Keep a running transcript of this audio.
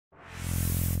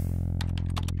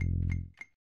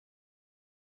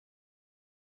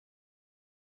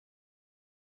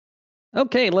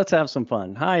Okay, let's have some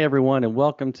fun. Hi, everyone, and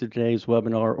welcome to today's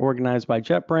webinar organized by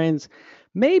JetBrains.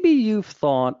 Maybe you've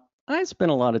thought, I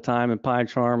spent a lot of time in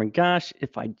PyCharm, and gosh,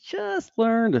 if I just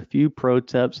learned a few pro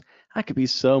tips, I could be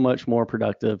so much more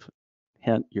productive.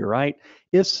 Hint, you're right.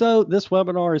 If so, this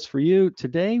webinar is for you.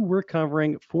 Today, we're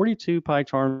covering 42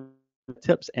 PyCharm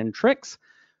tips and tricks,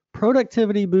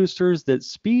 productivity boosters that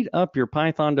speed up your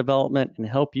Python development and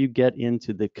help you get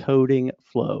into the coding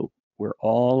flow. We're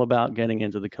all about getting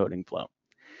into the coding flow.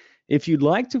 If you'd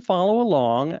like to follow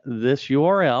along, this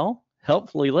URL,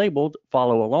 helpfully labeled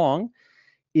follow along,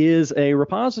 is a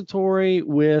repository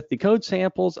with the code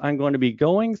samples I'm going to be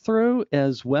going through,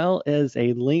 as well as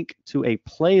a link to a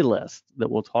playlist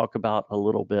that we'll talk about a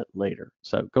little bit later.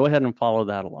 So go ahead and follow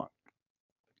that along.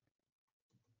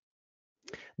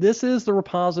 This is the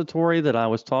repository that I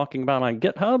was talking about on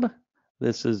GitHub.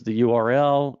 This is the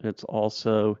URL. It's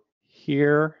also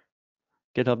here,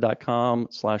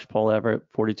 github.com/Paul Everett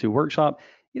 42 workshop.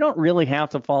 You don't really have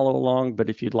to follow along, but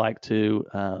if you'd like to,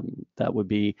 that would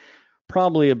be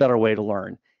probably a better way to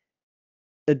learn.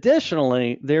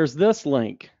 Additionally, there's this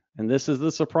link, and this is the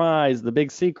surprise, the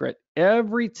big secret.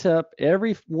 Every tip,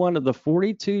 every one of the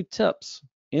 42 tips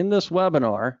in this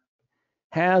webinar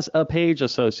has a page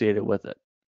associated with it.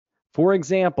 For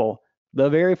example, the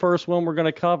very first one we're going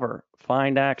to cover,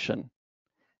 find action,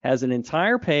 has an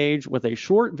entire page with a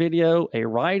short video, a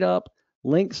write-up,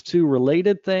 links to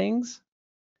related things,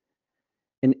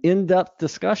 an in-depth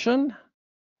discussion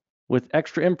with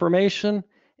extra information,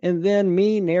 and then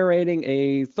me narrating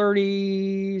a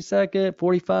 30-second,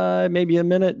 45, maybe a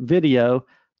minute video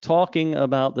talking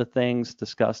about the things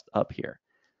discussed up here.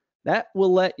 That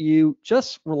will let you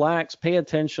just relax, pay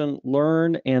attention,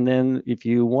 learn, and then if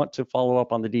you want to follow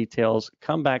up on the details,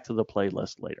 come back to the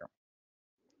playlist later.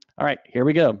 All right, here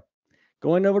we go.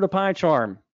 Going over to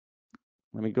PyCharm.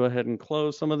 Let me go ahead and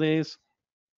close some of these.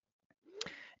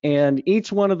 And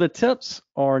each one of the tips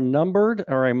are numbered,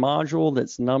 or a module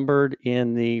that's numbered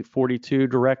in the 42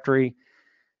 directory.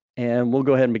 And we'll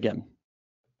go ahead and begin.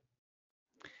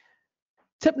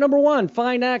 Tip number one,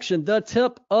 find action, the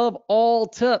tip of all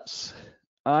tips.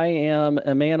 I am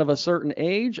a man of a certain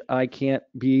age. I can't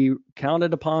be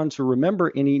counted upon to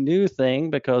remember any new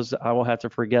thing because I will have to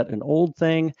forget an old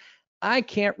thing. I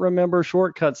can't remember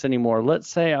shortcuts anymore. Let's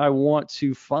say I want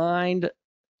to find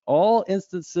all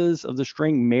instances of the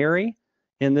string Mary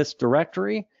in this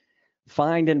directory.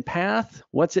 Find in path,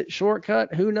 what's its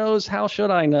shortcut? Who knows? How should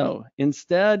I know?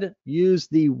 Instead, use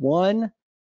the one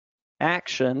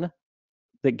action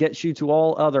that gets you to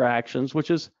all other actions,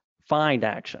 which is find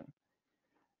action.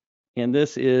 And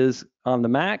this is on the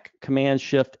Mac,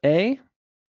 Command-Shift-A.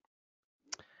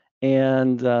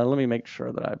 And let me make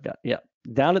sure that I've got, yeah.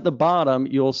 Down at the bottom,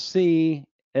 you'll see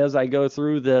as I go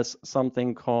through this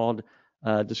something called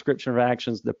description of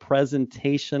actions, the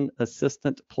presentation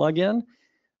assistant plugin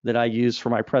that I use for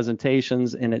my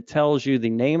presentations, and it tells you the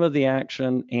name of the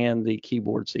action and the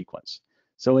keyboard sequence.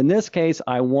 So in this case,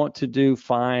 I want to do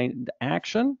find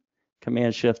action,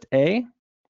 Command-Shift-A,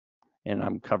 and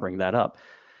I'm covering that up.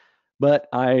 But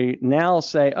I now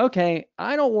say, okay,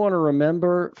 I don't want to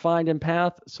remember find in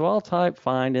path, so I'll type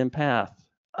find in path.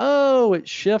 Oh, it's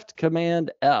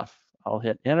Shift-Command-F. I'll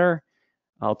hit enter,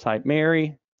 I'll type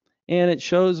Mary, and it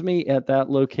shows me at that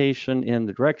location in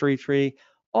the directory tree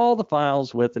all the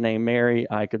files with the name Mary.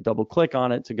 I could double click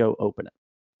on it to go open it.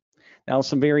 Now,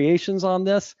 some variations on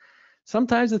this.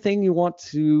 Sometimes the thing you want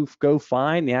to go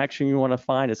find, the action you want to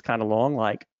find is kind of long,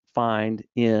 like find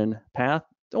in path.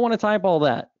 Don't want to type all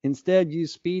that. Instead,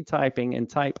 use speed typing and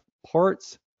type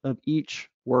parts of each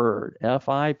word,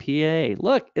 F-I-P-A.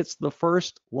 Look, it's the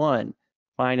first one,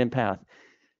 find in path.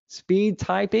 Speed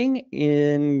typing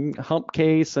in hump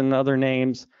case and other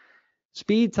names.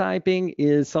 Speed typing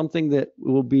is something that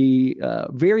will be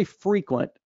very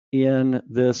frequent in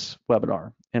this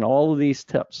webinar, and all of these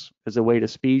tips is a way to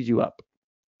speed you up.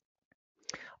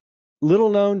 Little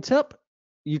known tip,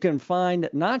 you can find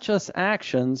not just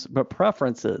actions, but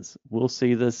preferences. We'll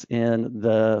see this in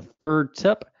the third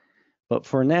tip, but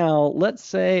for now, let's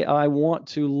say I want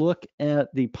to look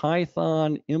at the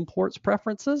Python imports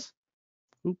preferences,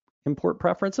 import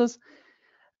preferences.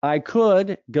 I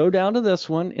could go down to this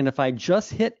one, and if I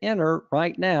just hit enter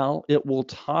right now, it will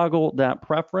toggle that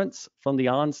preference from the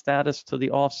on status to the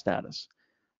off status.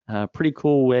 Pretty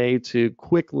cool way to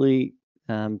quickly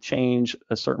change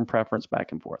a certain preference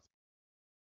back and forth.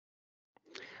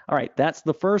 All right, that's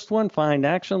the first one, find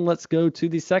action. Let's go to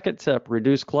the second tip,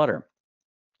 reduce clutter.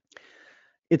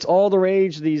 It's all the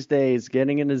rage these days,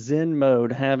 getting into Zen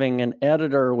mode, having an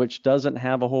editor which doesn't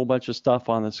have a whole bunch of stuff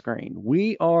on the screen.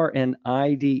 We are an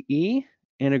IDE,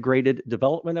 integrated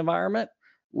development environment,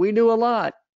 we do a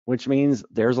lot, which means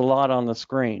there's a lot on the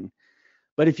screen.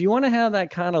 But if you want to have that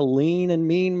kind of lean and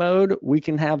mean mode, we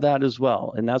can have that as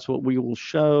well. And that's what we will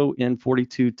show in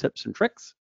 42 tips and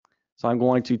tricks. So I'm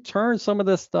going to turn some of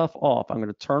this stuff off. I'm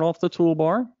going to turn off the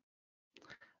toolbar.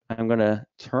 I'm going to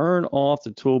turn off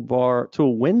the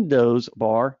tool windows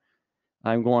bar.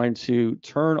 I'm going to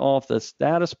turn off the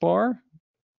status bar.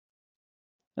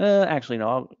 Actually, no,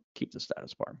 I'll keep the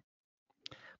status bar.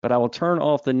 But I will turn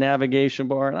off the navigation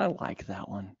bar, and I like that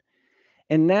one.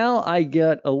 And now I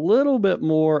get a little bit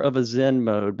more of a Zen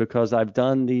mode because I've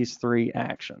done these 3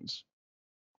 actions.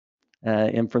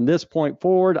 And from this point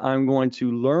forward, I'm going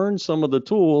to learn some of the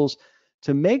tools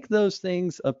to make those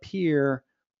things appear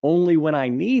only when I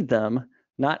need them,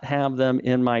 not have them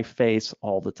in my face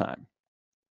all the time.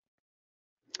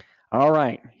 All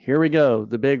right, here we go,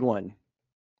 the big one.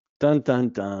 Dun, dun,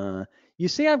 dun. You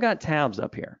see I've got tabs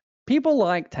up here. People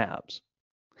like tabs.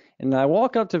 And I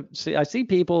walk up to see, I see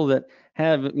people that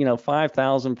have,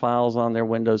 5,000 files on their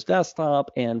Windows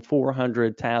desktop and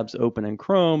 400 tabs open in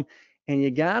Chrome. And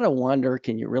you gotta wonder,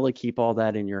 can you really keep all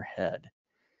that in your head?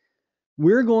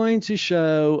 We're going to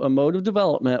show a mode of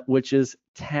development which is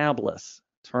tabless,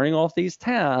 turning off these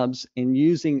tabs and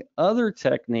using other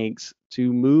techniques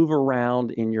to move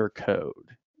around in your code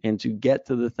and to get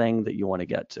to the thing that you want to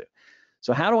get to.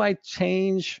 So how do I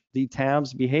change the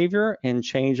tabs behavior and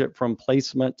change it from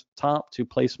placement top to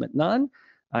placement none?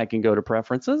 I can go to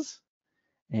preferences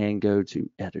and go to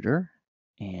editor,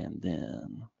 and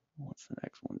then what's the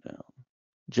next one down?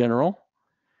 General,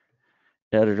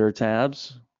 editor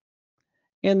tabs,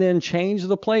 and then change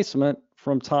the placement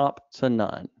from top to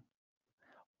none.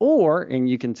 Or, and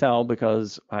you can tell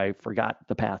because I forgot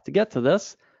the path to get to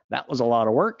this, that was a lot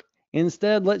of work.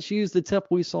 Instead, let's use the tip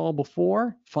we saw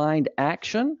before. Find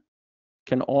action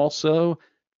can also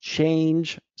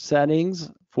change settings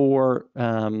for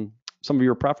some of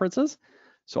your preferences.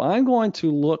 So I'm going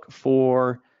to look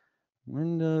for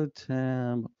window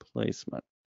tab placement,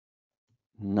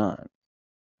 none.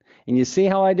 And you see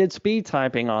how I did speed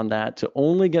typing on that to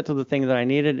only get to the thing that I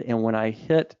needed. And when I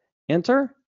hit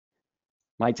enter,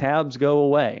 my tabs go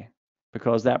away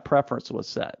because that preference was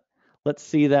set. Let's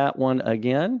see that one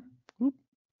again. Oop.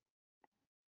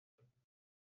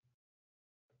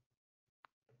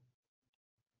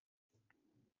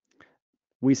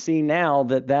 We see now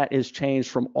that that is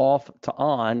changed from off to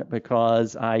on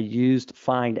because I used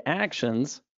find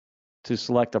actions to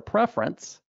select a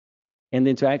preference and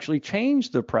then to actually change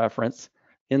the preference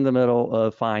in the middle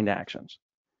of find actions.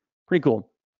 Pretty cool.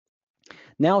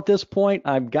 Now at this point,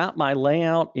 I've got my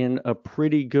layout in a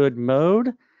pretty good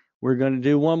mode. We're going to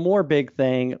do one more big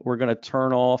thing. We're going to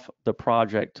turn off the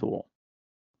project tool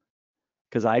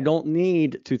because I don't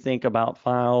need to think about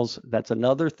files. That's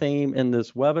another theme in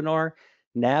this webinar.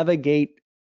 Navigate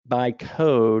by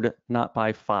code, not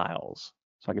by files.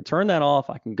 So I can turn that off.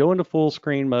 I can go into full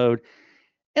screen mode,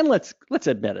 and let's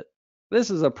admit it. This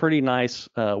is a pretty nice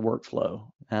workflow.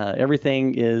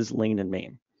 Everything is lean and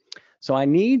mean. So I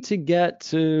need to get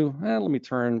to, let me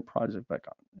turn project back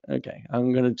on. Okay,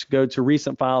 I'm going to go to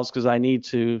recent files because I need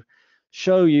to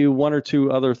show you 1 or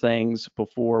 2 other things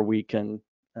before we can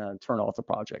turn off the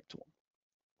project tool.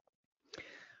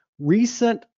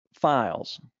 Recent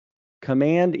files,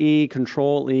 Command E,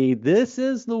 Control E. This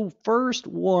is the first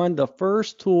one, the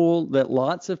first tool that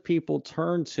lots of people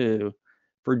turn to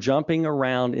for jumping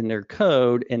around in their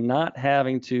code and not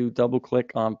having to double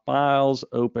click on files,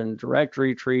 open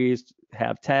directory trees,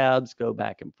 have tabs, go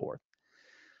back and forth.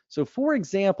 So for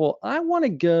example, I want to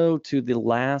go to the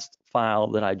last file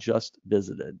that I just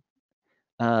visited.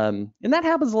 And that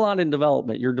happens a lot in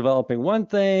development. You're developing one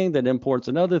thing that imports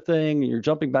another thing, and you're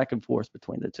jumping back and forth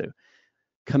between the two.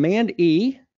 Command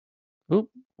E, oop,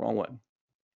 wrong one.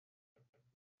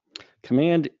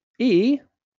 Command E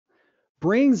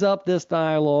brings up this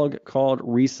dialog called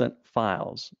recent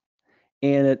files.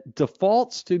 And it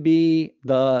defaults to be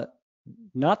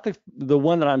not the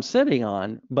one that I'm sitting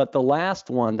on, but the last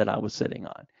one that I was sitting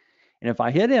on. And if I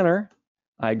hit enter,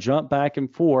 I jump back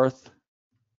and forth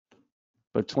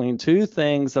between 2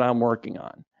 things that I'm working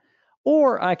on.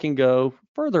 Or I can go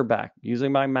further back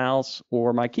using my mouse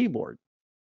or my keyboard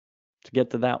to get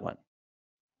to that one.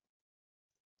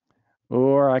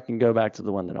 Or I can go back to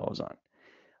the one that I was on.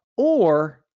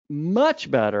 Or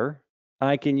much better,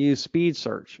 I can use speed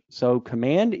search. So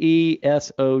Command E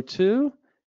SO2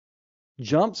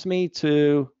 jumps me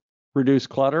to reduce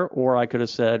clutter, or I could have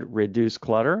said reduce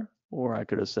clutter, or I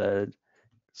could have said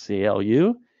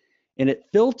CLU, and it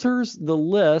filters the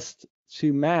list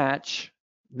to match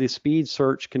the speed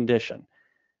search condition.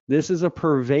 This is a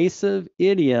pervasive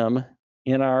idiom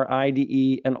in our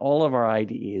IDE and all of our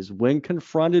IDEs. When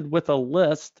confronted with a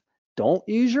list, don't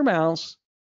use your mouse,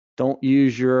 don't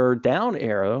use your down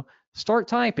arrow, start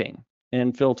typing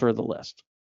and filter the list.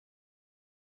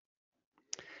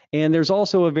 And there's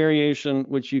also a variation,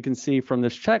 which you can see from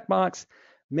this checkbox.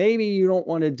 Maybe you don't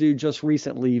want to do just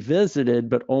recently visited,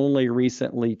 but only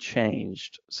recently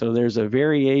changed. So there's a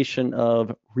variation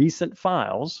of recent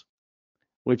files,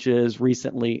 which is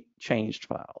recently changed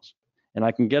files. And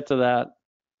I can get to that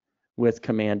with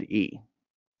Command E.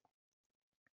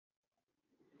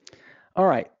 All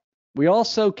right, we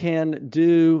also can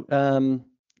do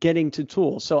getting to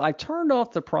tools. So I turned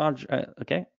off the project,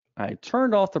 okay? I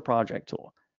turned off the project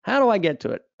tool. How do I get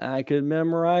to it? I could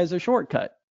memorize a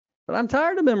shortcut, but I'm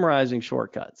tired of memorizing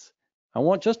shortcuts. I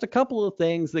want just a couple of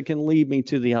things that can lead me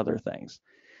to the other things.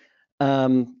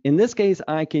 In this case,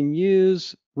 I can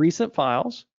use recent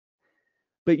files,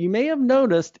 but you may have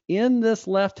noticed in this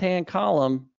left-hand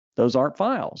column, those aren't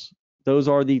files. Those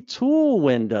are the tool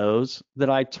windows that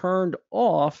I turned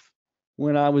off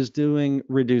when I was doing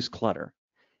reduce clutter.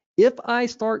 If I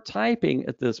start typing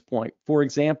at this point, for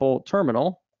example,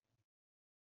 terminal,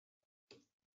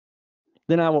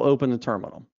 then I will open the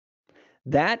terminal.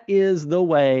 That is the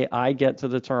way I get to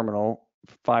the terminal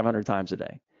 500 times a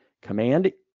day.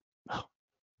 Command, oh,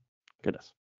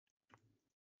 goodness.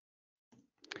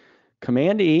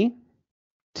 Command E,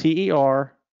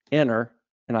 TER, enter,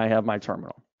 and I have my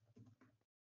terminal.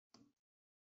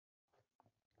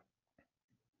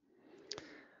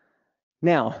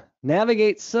 Now,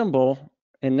 navigate symbol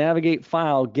and navigate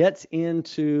file gets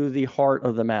into the heart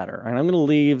of the matter. And I'm going to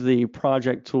leave the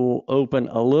project tool open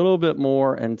a little bit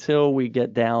more until we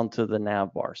get down to the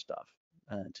navbar stuff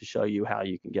to show you how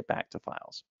you can get back to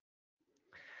files.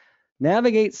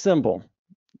 Navigate symbol.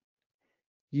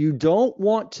 You don't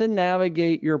want to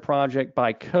navigate your project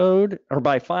by code or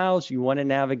by files. You want to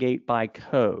navigate by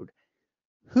code.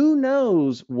 Who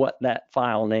knows what that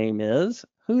file name is?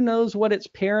 Who knows what its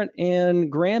parent and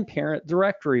grandparent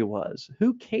directory was?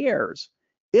 Who cares?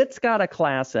 It's got a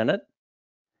class in it,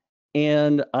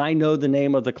 and I know the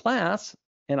name of the class,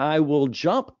 and I will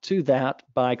jump to that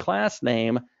by class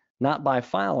name, not by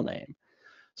file name.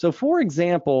 So for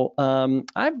example,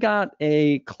 I've got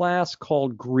a class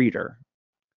called greeter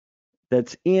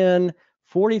that's in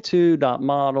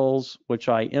 42.models, which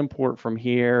I import from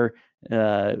here,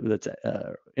 that's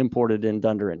imported in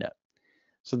Dunder and Net.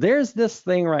 So there's this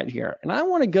thing right here, and I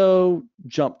want to go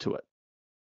jump to it.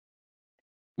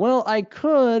 Well, I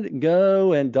could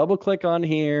go and double click on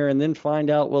here and then find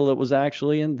out, well, it was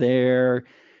actually in there,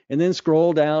 and then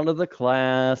scroll down to the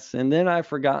class, and then I've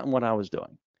forgotten what I was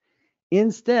doing.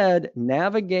 Instead,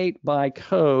 navigate by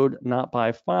code, not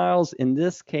by files. In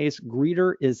this case,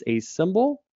 greeter is a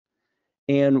symbol,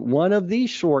 and one of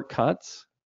these shortcuts,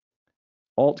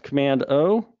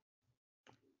 Alt-Command-O,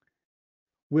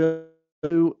 will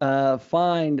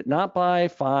find not by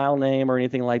file name or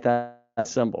anything like that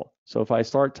symbol. So if I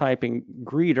start typing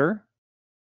greeter,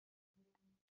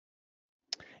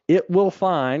 it will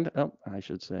find, oh, I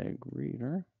should say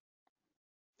greeter,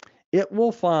 it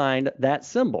will find that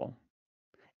symbol.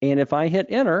 And if I hit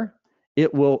enter,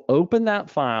 it will open that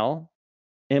file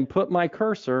and put my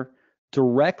cursor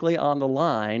directly on the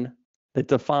line that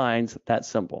defines that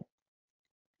symbol.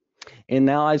 And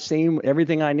now I've seen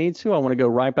everything I need to. I want to go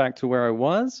right back to where I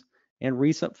was, and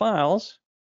recent files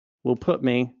will put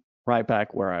me right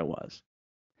back where I was.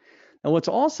 Now, what's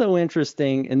also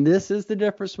interesting, and this is the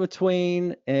difference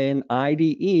between an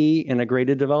IDE,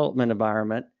 integrated development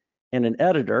environment, and an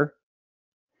editor,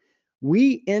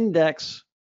 we index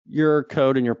your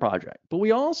code in your project, but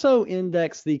we also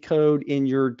index the code in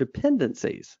your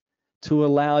dependencies to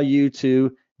allow you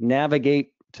to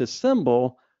navigate to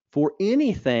symbol for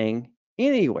anything,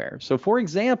 anywhere. So for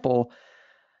example,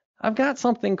 I've got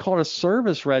something called a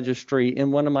service registry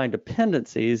in one of my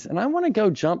dependencies, and I want to go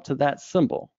jump to that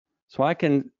symbol. So I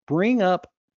can bring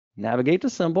up, navigate to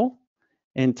symbol,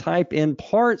 and type in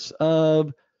parts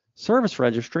of service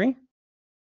registry.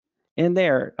 And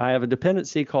there, I have a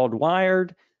dependency called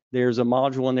wired. There's a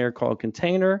module in there called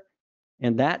container,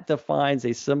 and that defines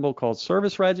a symbol called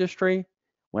service registry.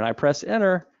 When I press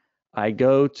enter, I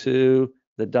go to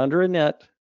the Dunder and Net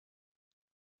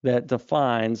that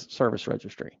defines service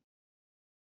registry.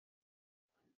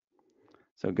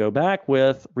 So go back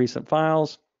with recent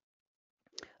files.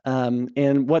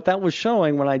 And what that was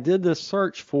showing when I did this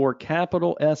search for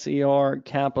capital SER,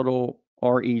 capital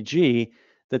REG,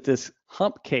 that this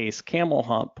hump case, camel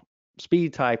hump,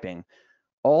 speed typing,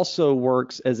 also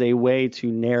works as a way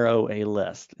to narrow a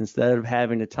list instead of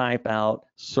having to type out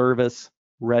service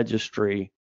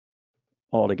registry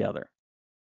altogether.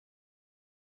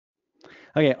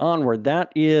 Okay, onward.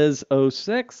 That is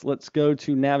 06. Let's go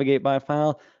to navigate by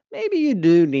file. Maybe you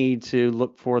do need to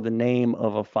look for the name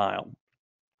of a file.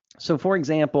 So for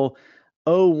example,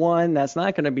 01, that's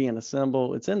not going to be in a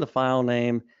symbol. It's in the file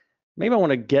name. Maybe I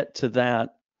want to get to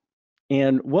that.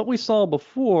 And what we saw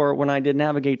before when I did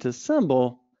navigate to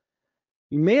symbol,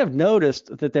 you may have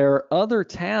noticed that there are other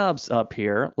tabs up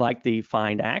here, like the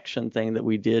find action thing that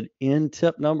we did in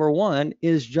tip number 1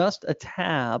 is just a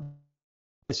tab.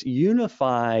 This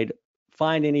unified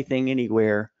find anything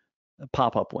anywhere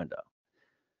pop-up window.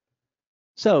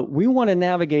 So we want to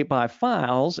navigate by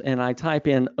files, and I type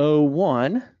in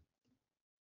 01,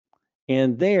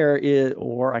 and there is,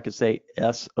 or I could say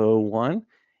S01,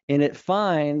 and it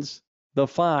finds the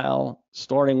file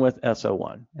starting with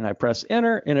S01. And I press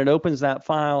enter, and it opens that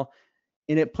file,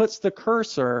 and it puts the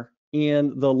cursor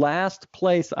in the last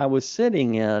place I was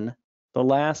sitting in the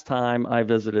last time I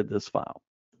visited this file.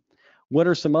 What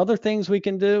are some other things we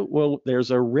can do? Well,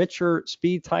 there's a richer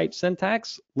speed type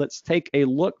syntax. Let's take a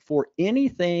look for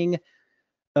anything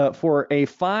for a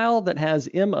file that has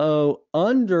MO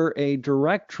under a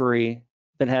directory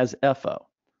that has FO.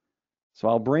 So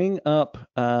I'll bring up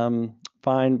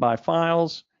find by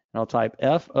files, and I'll type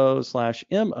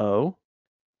FO/MO.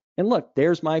 And look,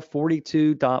 there's my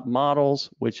 42.models,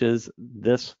 which is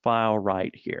this file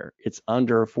right here. It's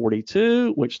under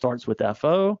 42, which starts with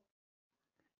FO.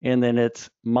 And then it's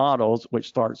models, which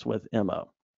starts with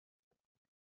MO.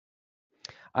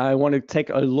 I want to take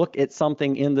a look at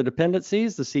something in the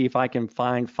dependencies to see if I can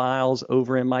find files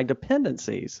over in my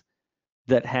dependencies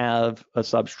that have a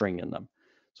substring in them.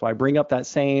 So I bring up that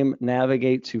same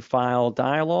navigate to file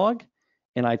dialog,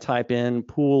 and I type in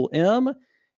pool M,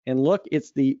 and look,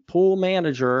 it's the pool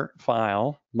manager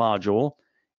file module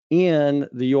in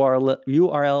the URL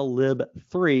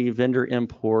lib3 vendor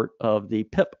import of the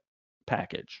pip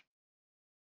package.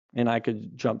 And I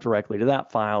could jump directly to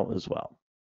that file as well.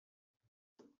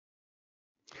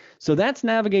 So that's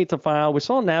navigate to file. We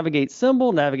saw navigate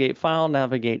symbol, navigate file,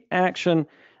 navigate action.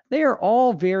 They are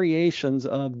all variations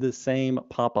of the same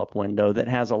pop-up window that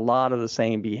has a lot of the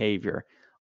same behavior.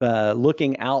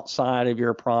 Looking outside of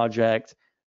your project,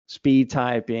 speed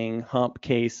typing, hump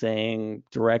casing,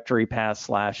 directory path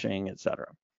slashing, etc.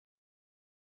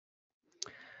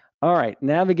 All right,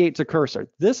 navigate to cursor.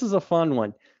 This is a fun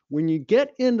one. When you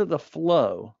get into the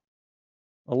flow,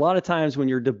 a lot of times when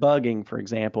you're debugging, for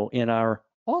example, in our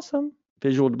awesome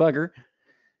visual debugger,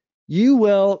 you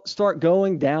will start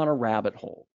going down a rabbit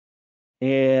hole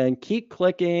and keep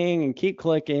clicking and keep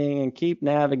clicking and keep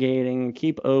navigating and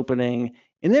keep opening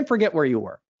and then forget where you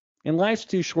were. And life's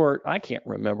too short. I can't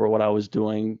remember what I was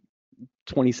doing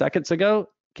 20 seconds ago.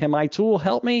 Can my tool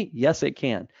help me? Yes, it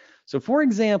can. So for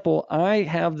example, I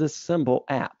have this symbol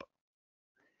app,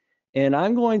 and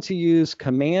I'm going to use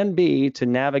Command B to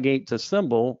navigate to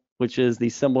symbol, which is the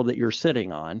symbol that you're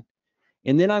sitting on.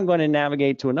 And then I'm going to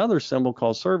navigate to another symbol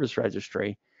called service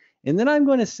registry. And then I'm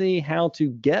going to see how to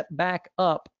get back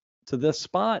up to this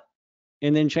spot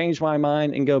and then change my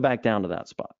mind and go back down to that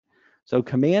spot. So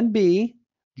Command B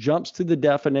jumps to the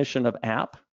definition of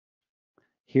app.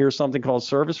 Here's something called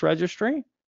service registry.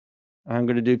 I'm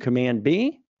going to do Command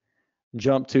B,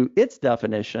 jump to its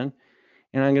definition,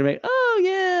 and I'm going to make, oh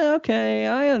yeah, okay,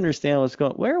 I understand what's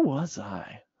going on. Where was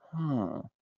I?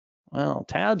 Well,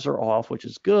 tabs are off, which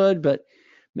is good, but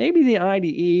maybe the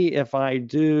IDE, if I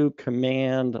do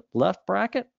Command left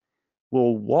bracket,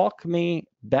 will walk me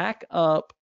back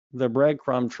up the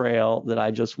breadcrumb trail that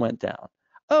I just went down.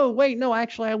 Oh, wait, no,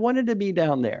 actually, I wanted to be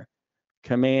down there.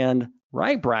 Command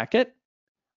right bracket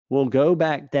will go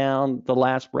back down the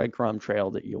last breadcrumb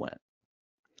trail that you went.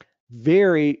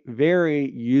 Very, very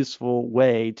useful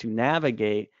way to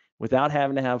navigate without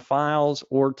having to have files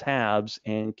or tabs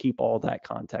and keep all that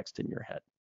context in your head.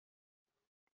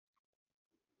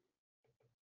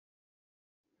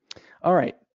 All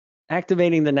right,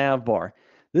 activating the nav bar.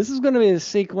 This is going to be a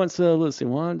sequence of, let's see,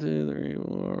 1, 2, 3,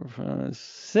 4, 5,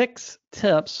 6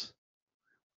 tips,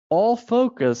 all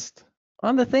focused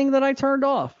on the thing that I turned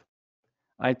off.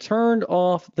 I turned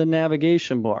off the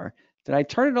navigation bar. Did I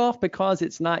turn it off because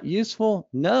it's not useful?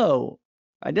 No,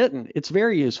 I didn't. It's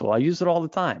very useful. I use it all the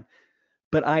time.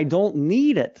 But I don't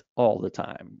need it all the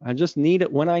time. I just need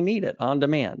it when I need it on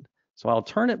demand. So I'll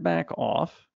turn it back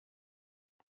off.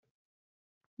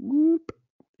 Whoop,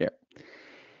 there.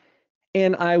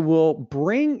 And I will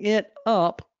bring it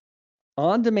up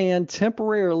on demand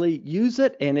temporarily, use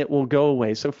it, and it will go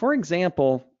away. So for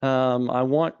example, I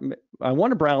want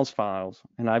to browse files,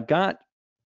 and I've got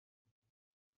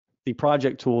the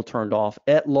project tool turned off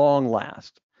at long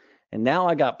last. And now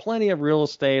I got plenty of real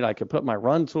estate. I could put my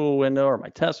run tool window or my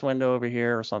test window over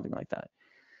here or something like that.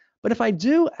 But if I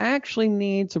do actually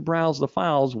need to browse the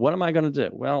files, what am I going to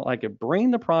do? Well, I could bring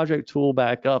the project tool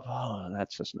back up. Oh,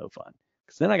 that's just no fun,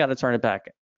 because then I got to turn it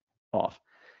back off.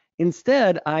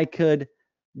 Instead, I could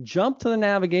jump to the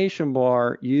navigation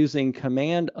bar using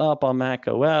Command Up on Mac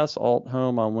OS, Alt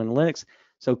Home on Win Linux.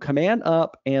 So Command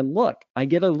Up, and look, I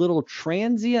get a little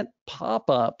transient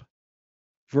pop-up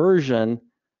version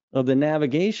of the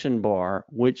navigation bar,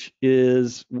 which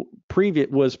was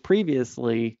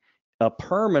previously a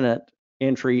permanent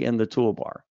entry in the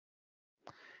toolbar.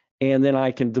 And then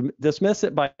I can dismiss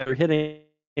it by hitting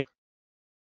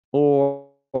or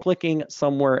clicking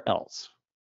somewhere else.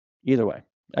 Either way,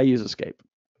 I use escape.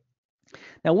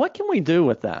 Now, what can we do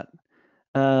with that?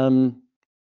 Let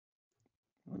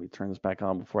me turn this back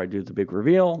on before I do the big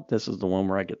reveal. This is the one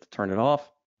where I get to turn it off.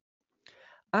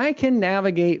 I can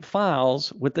navigate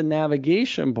files with the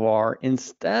navigation bar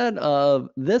instead of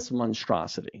this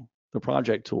monstrosity, the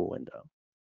project tool window.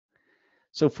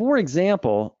 So for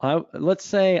example, let's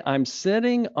say I'm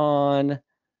sitting on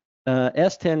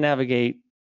S10 navigate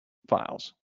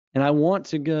files, and I want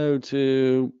to go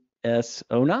to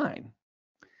S09.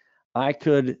 I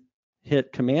could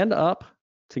hit Command Up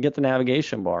to get the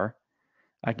navigation bar.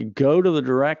 I could go to the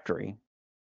directory,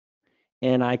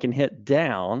 and I can hit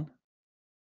down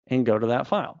and go to that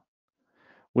file,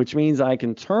 which means I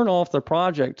can turn off the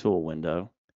project tool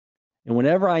window. And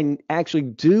whenever I actually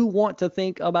do want to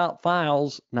think about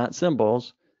files, not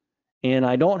symbols, and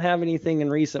I don't have anything in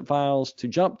recent files to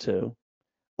jump to,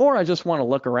 or I just want to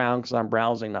look around because I'm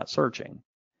browsing, not searching,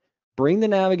 bring the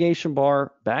navigation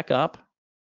bar back up,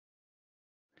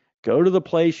 go to the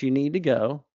place you need to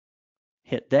go,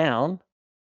 hit down,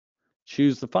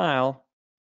 choose the file,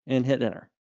 and hit enter.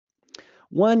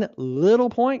 One little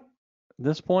point,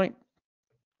 this point,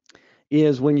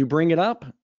 is when you bring it up,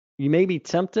 you may be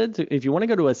tempted to, if you want to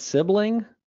go to a sibling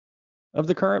of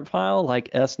the current file,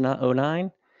 like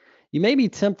S09, you may be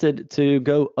tempted to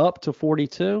go up to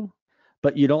 42,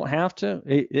 but you don't have to.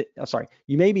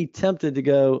 You may be tempted to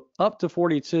go up to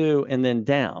 42 and then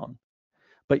down,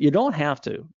 but you don't have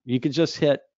to. You could just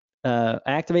hit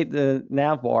activate the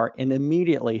nav bar and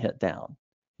immediately hit down,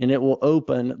 and it will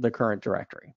open the current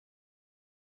directory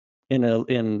in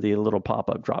the little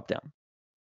pop-up drop-down.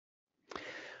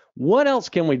 What else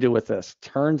can we do with this?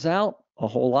 Turns out a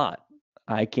whole lot.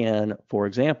 I can, for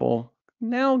example,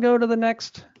 now go to the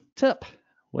next tip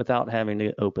without having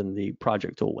to open the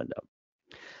project tool window.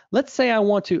 Let's say I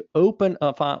want to open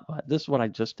a file. This is what I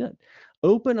just did.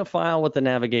 Open a file with the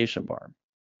navigation bar.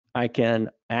 I can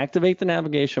activate the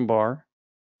navigation bar,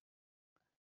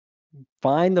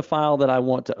 find the file that I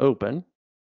want to open,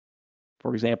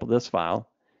 for example, this file,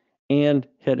 and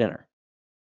hit enter.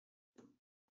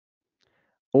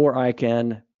 Or I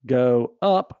can go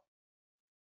up,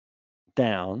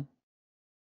 down,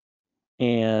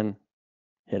 and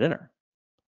hit enter.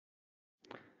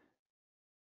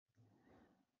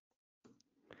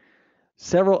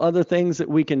 Several other things that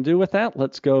we can do with that.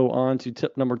 Let's go on to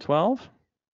tip number 12.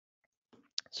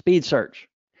 Speed search.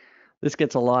 This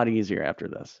gets a lot easier after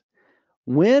this.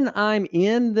 When I'm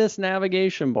in this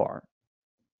navigation bar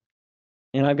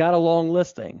and I've got a long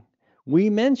listing, we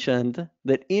mentioned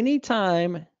that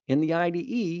anytime in the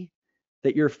IDE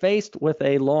that you're faced with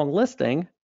a long listing,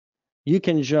 you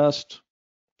can just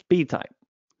speed type.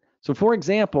 So for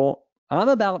example, I'm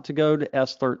about to go to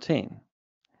S13.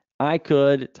 I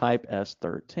could type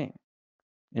S13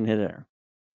 and hit enter,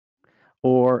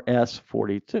 or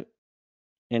S42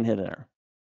 and hit enter.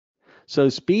 So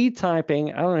speed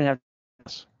typing, I don't have to.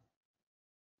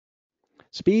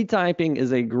 Speed typing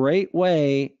is a great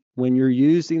way when you're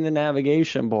using the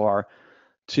navigation bar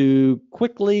to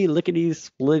quickly,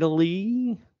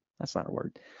 lickety-splittily, that's not a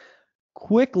word,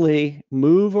 quickly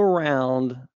move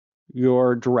around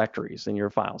your directories in your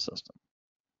file system.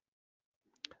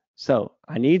 So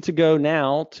I need to go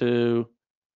now to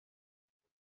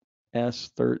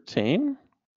S13.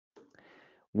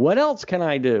 What else can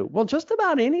I do? Well, just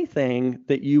about anything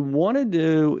that you want to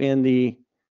do in the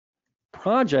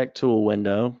project tool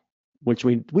window, which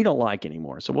we don't like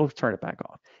anymore, so we'll turn it back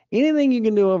off. Anything you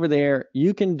can do over there,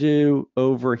 you can do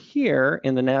over here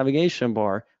in the navigation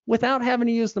bar without having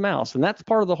to use the mouse. And that's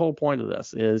part of the whole point of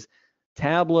this is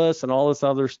tablets and all this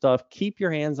other stuff. Keep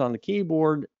your hands on the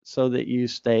keyboard so that you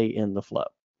stay in the flow.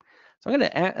 So I'm going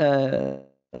to add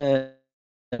a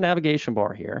navigation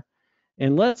bar here.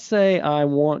 And let's say I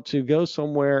want to go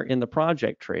somewhere in the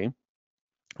project tree,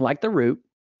 like the root,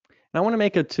 and I want to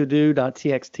make a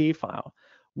to-do.txt file.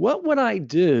 What would I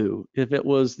do if it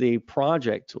was the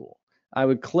project tool? I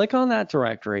would click on that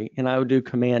directory and I would do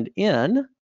Command N,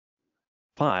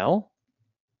 file,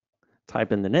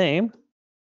 type in the name,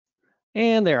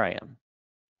 And there I am.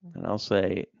 And I'll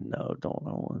say, no, I don't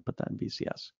want to put that in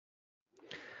VCS.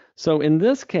 So in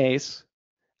this case,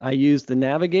 I use the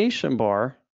navigation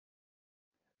bar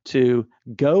to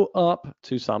go up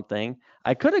to something.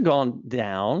 I could have gone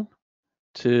down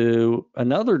to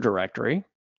another directory,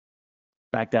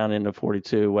 back down into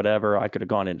 42, whatever. I could have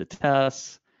gone into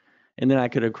tests, and then I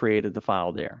could have created the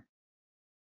file there.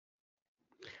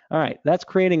 All right, that's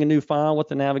creating a new file with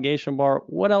the navigation bar.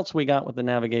 What else we got with the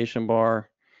navigation bar?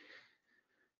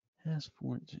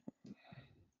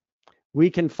 We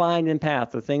can find in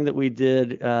path, the thing that we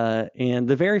did in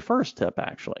the very first tip,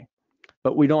 actually.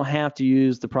 But we don't have to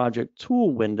use the project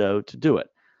tool window to do it.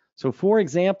 So for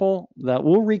example, that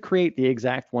we'll recreate the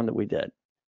exact one that we did.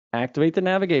 Activate the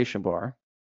navigation bar,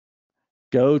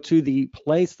 go to the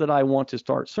place that I want to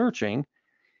start searching,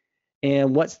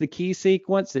 and what's the key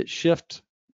sequence? It's Shift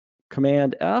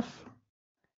Command F,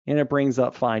 and it brings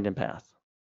up find in path.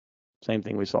 Same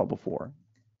thing we saw before.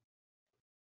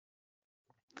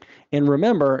 And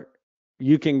remember,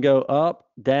 you can go up,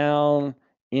 down,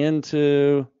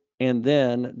 into, and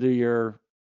then do your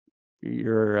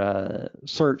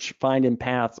search, find in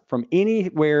path from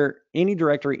anywhere, any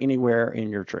directory, anywhere in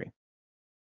your tree.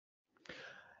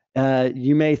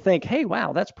 You may think, hey,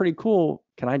 wow, that's pretty cool.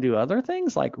 Can I do other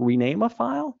things like rename a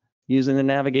file using the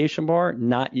navigation bar,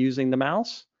 not using the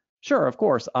mouse? Sure, of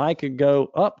course. I could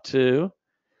go up to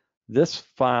this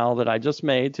file that I just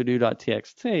made,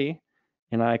 to-do.txt,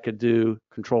 and I could do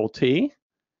Control-T,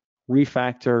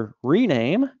 refactor,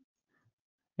 rename,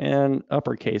 and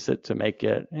uppercase it to make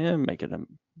it a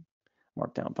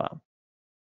markdown file.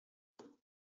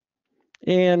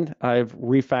 And I've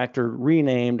refactored,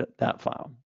 renamed that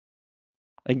file.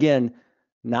 Again,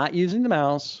 not using the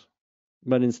mouse,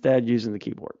 but instead using the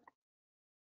keyboard.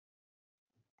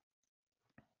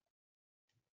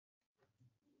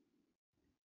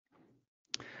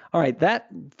 All right, that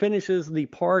finishes the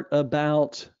part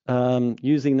about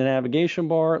using the navigation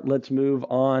bar. Let's move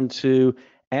on to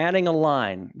adding a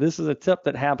line. This is a tip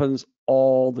that happens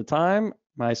all the time.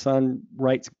 My son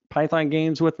writes Python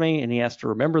games with me, and he has to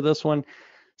remember this one.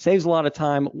 Saves a lot of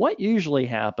time. What usually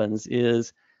happens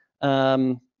is,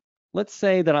 let's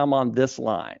say that I'm on this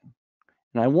line,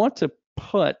 and I want to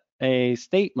put a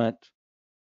statement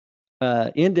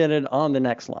indented on the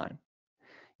next line.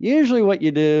 Usually what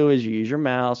you do is you use your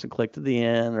mouse and click to the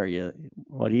end, or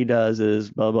what he does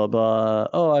is blah, blah, blah.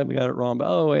 Oh, I got it wrong. But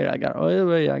oh, wait, I got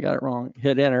it wrong.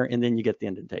 Hit enter, and then you get the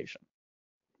indentation.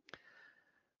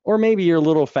 Or maybe you're a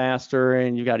little faster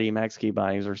and you got Emacs key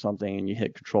bindings or something, and you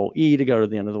hit Control E to go to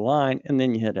the end of the line, and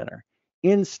then you hit enter.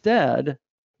 Instead,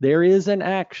 there is an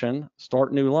action,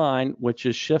 start new line, which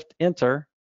is Shift Enter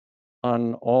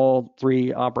on all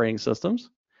 3 operating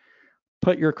systems.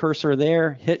 Put your cursor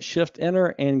there, hit Shift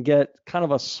Enter, and get kind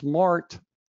of a smart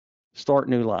start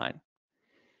new line.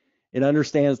 It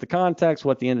understands the context,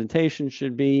 what the indentation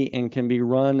should be, and can be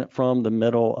run from the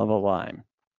middle of a line.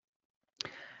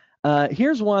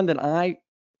 Here's one that I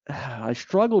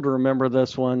struggle to remember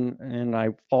this one, and I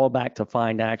fall back to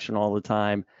find action all the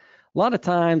time. A lot of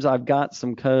times I've got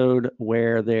some code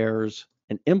where there's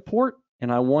an import,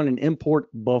 and I want an import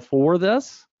before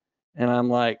this, and I'm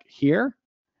like, here.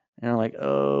 And I'm like,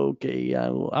 okay,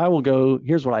 I will go.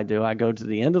 Here's what I do. I go to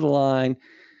the end of the line,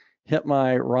 hit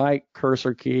my right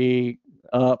cursor key,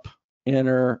 up,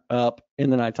 enter, up,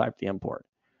 and then I type the import,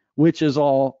 which is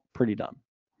all pretty dumb.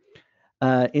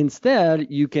 Instead,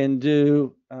 you can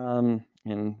do, and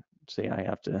see, I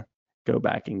have to go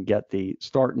back and get the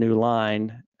start new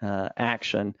line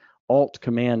action, Alt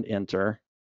Command Enter,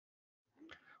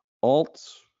 Alt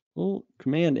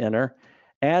Command Enter,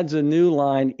 adds a new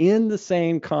line in the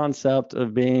same concept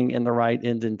of being in the right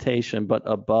indentation, but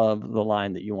above the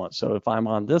line that you want. So if I'm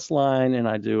on this line and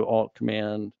I do Alt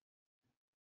Command,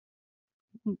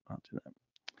 I'll do that.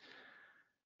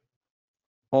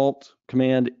 Alt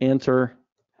Command Enter,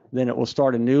 then it will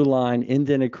start a new line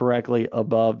indented correctly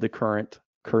above the current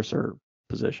cursor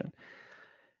position.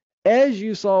 As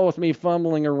you saw with me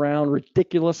fumbling around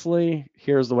ridiculously,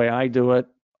 here's the way I do it.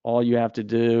 All you have to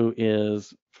do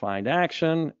is find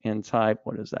action and type,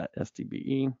 what is that,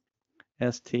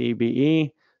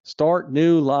 STBE, start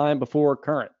new line before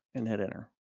current, and hit enter.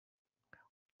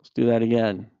 Let's do that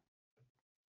again.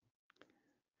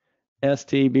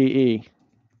 STBE.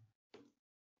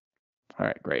 All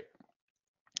right, great.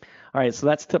 All right, so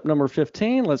that's tip number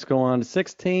 15. Let's go on to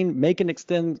 16, make and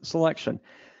extend selection.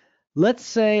 Let's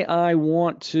say I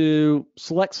want to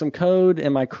select some code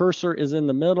and my cursor is in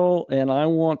the middle and I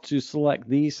want to select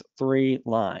these 3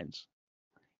 lines.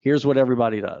 Here's what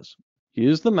everybody does.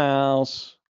 Use the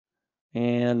mouse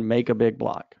and make a big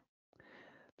block.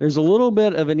 There's a little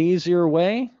bit of an easier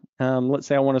way. Let's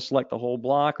say I want to select the whole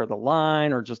block or the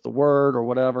line or just the word or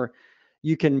whatever.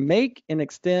 You can make and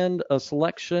extend a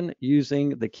selection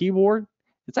using the keyboard.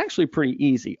 It's actually pretty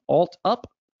easy. Alt up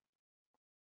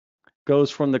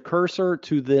goes from the cursor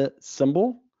to the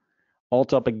symbol.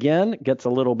 Alt up again gets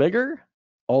a little bigger.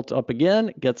 Alt up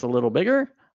again gets a little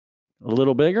bigger, a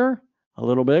little bigger, a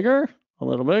little bigger, a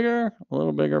little bigger, a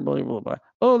little bigger, blah, blah, blah.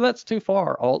 Oh, that's too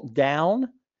far. Alt down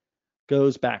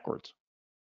goes backwards.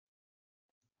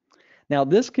 Now,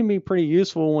 this can be pretty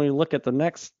useful when we look at the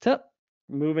next tip,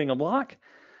 moving a block.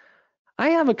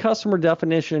 I have a customer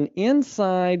definition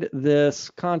inside this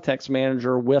context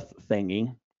manager with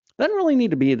thingy. Doesn't really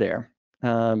need to be there.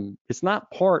 It's not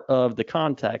part of the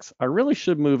context. I really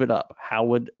should move it up. How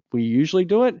would we usually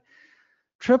do it?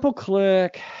 Triple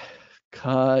click,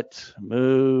 cut,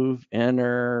 move,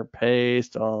 enter,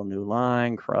 paste, all new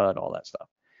line, CRUD, all that stuff.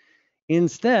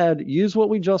 Instead, use what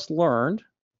we just learned.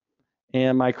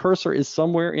 And my cursor is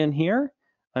somewhere in here.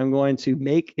 I'm going to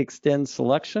make extend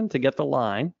selection to get the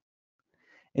line.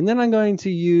 And then I'm going to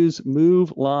use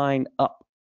move line up.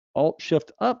 Alt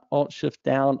shift up, alt shift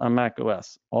down on Mac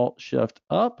OS. Alt shift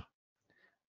up.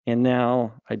 And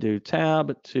now I do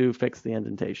tab to fix the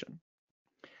indentation.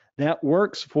 That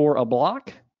works for a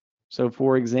block. So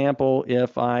for example,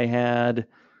 if I had,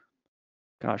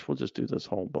 gosh, we'll just do this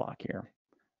whole block here.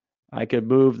 I could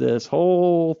move this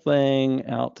whole thing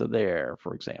out to there,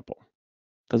 for example.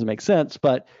 Doesn't make sense,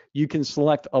 but you can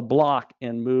select a block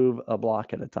and move a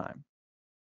block at a time.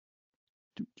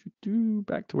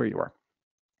 Back to where you are.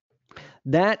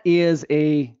 That is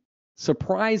a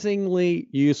surprisingly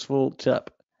useful tip.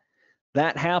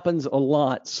 That happens a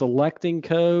lot, selecting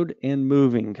code and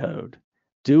moving code.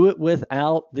 Do it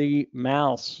without the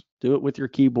mouse. Do it with your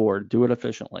keyboard. Do it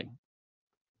efficiently.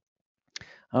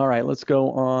 All right, let's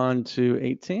go on to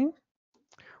 18.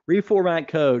 Reformat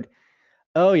code.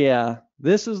 Oh yeah,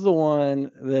 this is the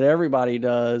one that everybody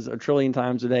does a trillion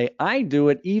times a day. I do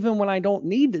it even when I don't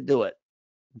need to do it,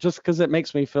 just because it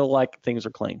makes me feel like things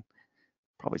are clean.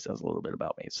 Probably says a little bit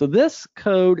about me. So this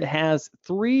code has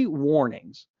 3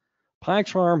 warnings.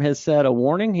 PyCharm has said a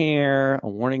warning here, a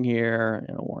warning here,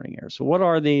 and a warning here. So what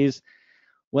are these?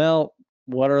 Well,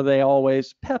 what are they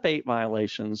always? PEP 8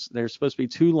 violations. There's supposed to be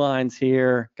 2 lines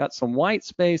here. Got some white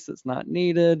space that's not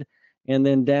needed. And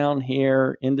then down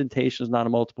here, indentation is not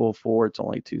a multiple of 4. It's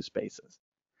only 2 spaces.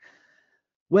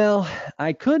 Well,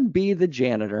 I could be the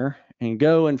janitor and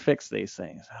go and fix these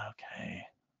things. Okay.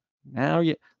 Now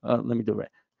you, let me do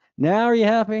it. Now are you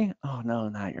happy? Oh, no,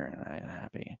 not you're not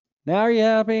happy. Now are you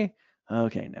happy?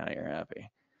 Okay, now you're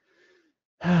happy.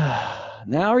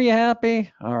 Now are you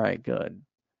happy? All right, good.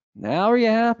 Now are you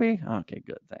happy? Okay,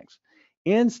 good, thanks.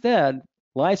 Instead,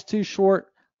 life's too short.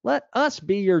 Let us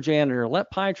be your janitor.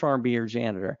 Let PyCharm be your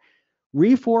janitor.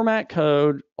 Reformat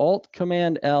code,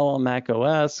 Alt-Command-L on Mac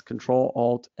OS,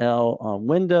 Control-Alt-L on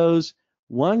Windows.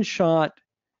 One shot,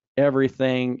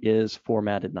 everything is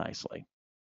formatted nicely.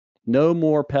 No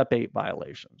more PEP 8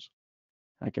 violations.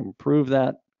 I can prove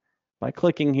that by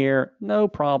clicking here. No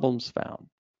problems found.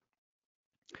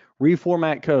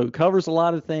 Reformat code covers a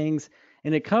lot of things,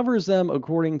 and it covers them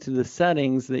according to the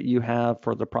settings that you have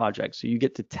for the project. So you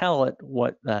get to tell it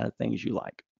what things you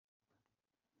like.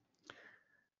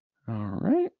 All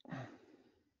right.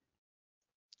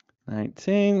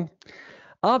 19.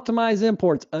 Optimize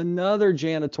imports, another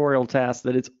janitorial task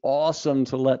that it's awesome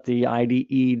to let the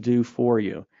IDE do for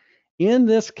you. In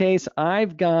this case,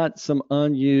 I've got some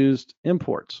unused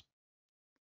imports.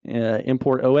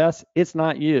 Import OS, it's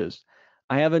not used.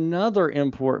 I have another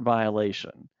import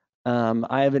violation.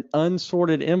 I have an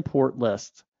unsorted import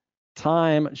list.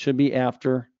 Time should be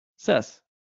after sys.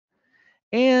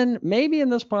 And maybe in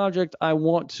this project, I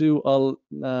want to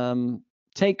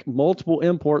take multiple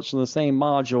imports from the same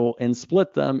module and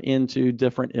split them into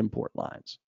different import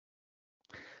lines.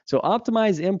 So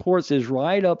optimize imports is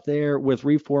right up there with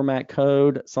reformat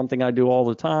code, something I do all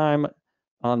the time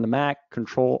on the Mac,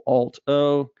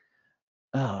 Control-Alt-O.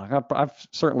 Oh, I've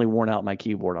certainly worn out my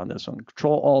keyboard on this one.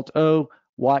 Control-Alt-O,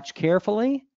 watch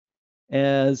carefully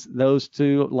as those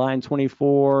two, line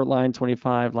 24, line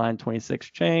 25, line 26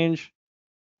 change.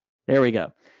 There we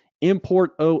go.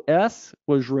 Import OS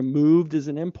was removed as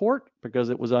an import because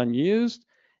it was unused,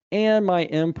 and my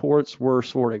imports were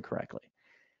sorted correctly.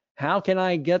 How can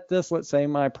I get this? Let's say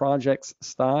my project's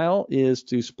style is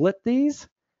to split these.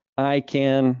 I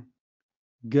can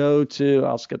go to,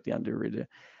 I'll skip the undo redo.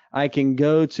 I can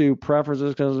go to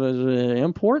preferences because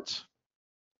imports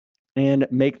and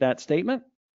make that statement.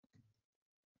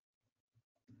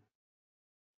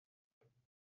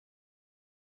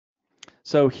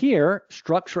 So here,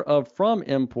 structure of from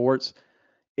imports,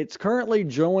 it's currently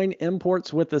join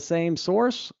imports with the same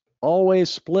source, always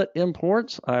split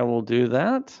imports. I will do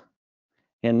that.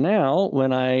 And now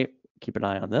when I keep an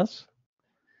eye on this,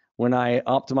 when I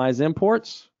optimize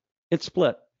imports, it's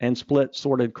split and split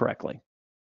sorted correctly.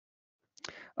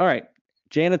 All right,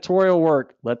 janitorial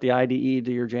work. Let the IDE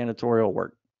do your janitorial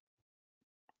work.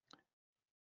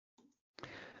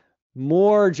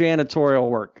 More janitorial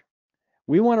work.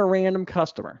 We want a random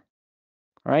customer.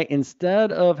 All right,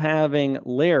 instead of having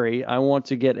Larry, I want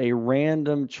to get a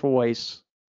random choice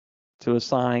to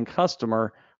assign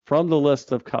customer from the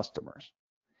list of customers.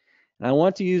 And I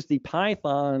want to use the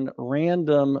Python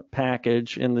random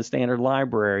package in the standard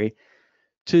library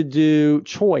to do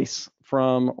choice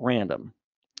from random.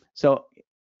 So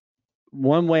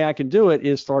one way I can do it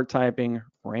is start typing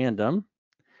random,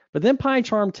 but then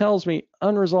PyCharm tells me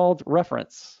unresolved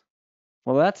reference.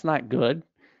 Well, that's not good.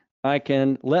 I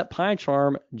can let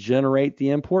PyCharm generate the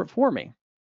import for me.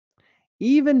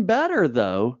 Even better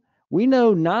though, we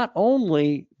know not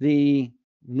only the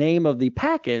name of the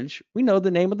package, we know the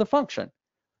name of the function.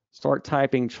 Start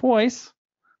typing choice,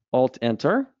 Alt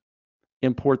Enter,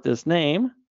 import this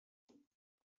name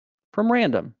from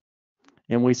random.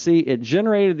 And we see it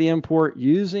generated the import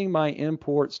using my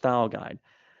import style guide.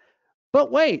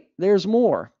 But wait, there's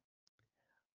more.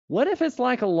 What if it's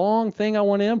like a long thing I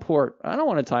want to import? I don't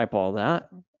want to type all that.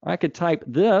 I could type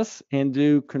this and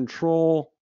do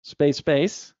Control space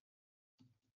space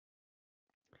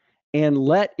and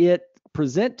let it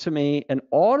present to me an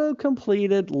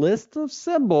auto-completed list of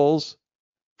symbols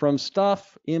from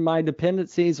stuff in my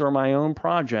dependencies or my own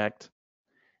project.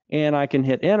 And I can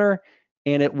hit enter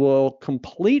and it will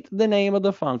complete the name of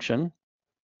the function,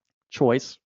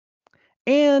 choice,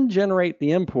 and generate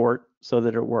the import so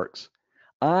that it works.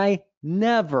 I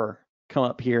never come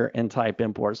up here and type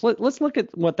imports. Let's look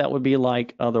at what that would be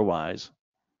like otherwise.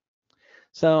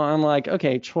 So I'm like,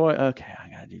 okay, choice. Okay, I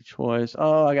gotta do choice.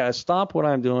 Oh, I gotta stop what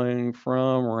I'm doing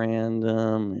from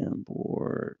random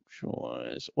import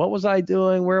choice. What was I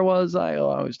doing? Where was I? Oh,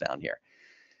 I was down here.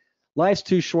 Life's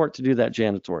too short to do that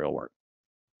janitorial work.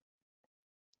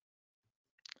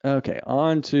 Okay,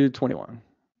 on to 21.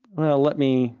 Well, let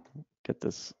me get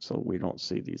this so we don't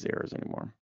see these errors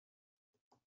anymore.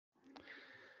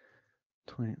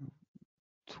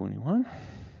 21.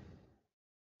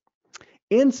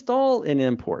 Install and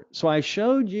import. So I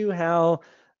showed you how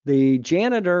the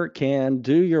janitor can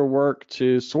do your work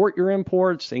to sort your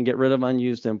imports and get rid of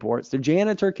unused imports. The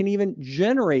janitor can even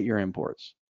generate your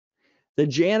imports. The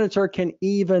janitor can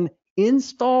even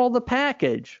install the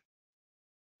package,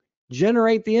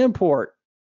 generate the import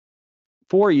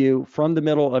for you from the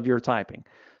middle of your typing.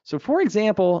 So for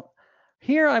example,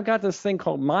 here I've got this thing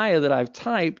called Maya that I've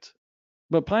typed,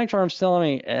 but PyCharm's telling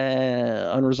me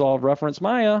unresolved reference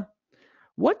Maya.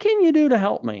 What can you do to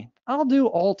help me? I'll do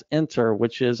Alt Enter,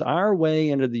 which is our way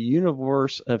into the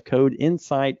universe of code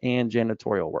insight and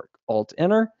janitorial work. Alt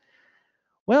Enter.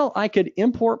 Well, I could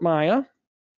import Maya.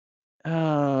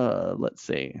 Let's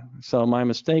see. So my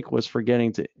mistake was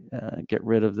forgetting to get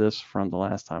rid of this from the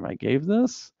last time I gave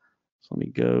this. So let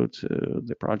me go to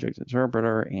the project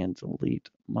interpreter and delete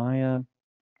Maya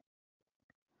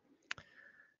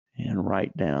and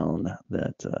write down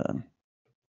that.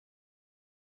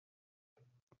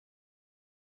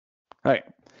 All right.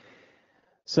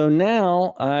 So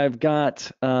now I've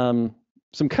got some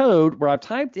code where I've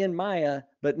typed in Maya,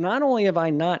 but not only have I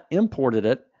not imported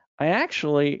it, I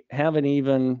actually haven't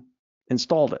even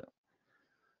installed it.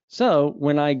 So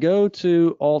when I go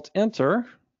to Alt Enter,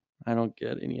 I don't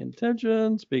get any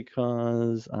intentions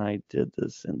because I did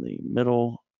this in the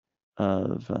middle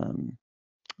of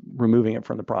removing it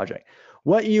from the project.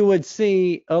 What you would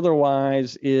see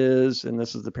otherwise is, and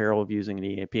this is the peril of using an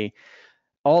EAP,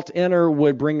 Alt Enter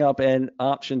would bring up an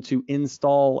option to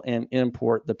install and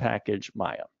import the package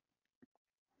Maya.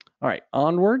 All right,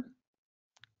 onward.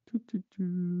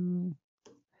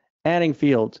 Adding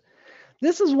fields.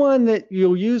 This is one that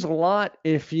you'll use a lot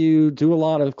if you do a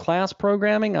lot of class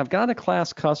programming. I've got a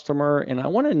class customer and I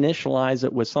want to initialize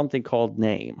it with something called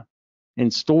name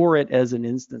and store it as an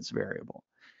instance variable.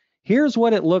 Here's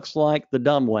what it looks like the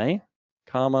dumb way,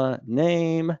 comma,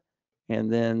 name,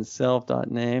 and then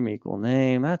self.name equal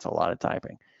name. That's a lot of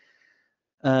typing.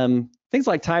 Things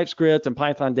like TypeScript and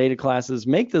Python data classes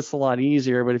make this a lot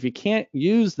easier, but if you can't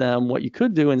use them, what you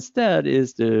could do instead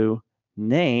is do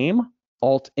name,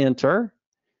 Alt Enter,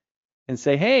 and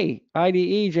say, hey,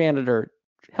 IDE janitor,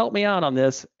 help me out on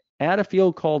this. Add a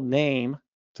field called name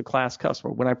to class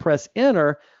customer. When I press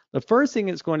enter, the first thing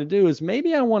it's going to do is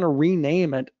maybe I want to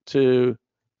rename it to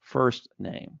first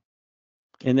name.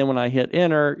 And then when I hit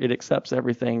enter, it accepts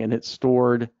everything and it's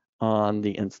stored on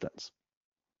the instance.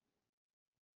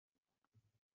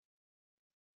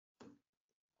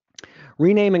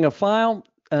 Renaming a file.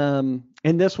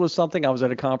 And this was something I was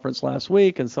at a conference last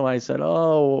week. And so I said,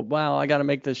 oh, wow, I got to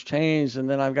make this change. And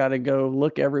then I've got to go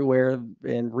look everywhere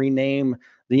and rename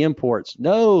the imports.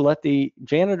 No, let the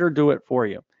janitor do it for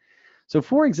you. So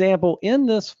for example, in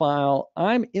this file,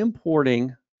 I'm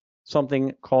importing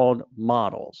something called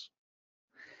models,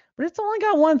 but it's only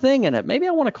got one thing in it. Maybe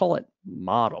I want to call it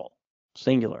model,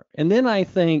 singular. And then I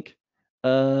think,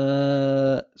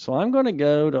 so I'm going to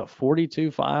go to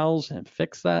 42 files and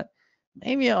fix that.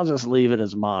 Maybe I'll just leave it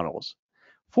as models.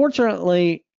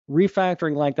 Fortunately,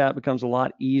 refactoring like that becomes a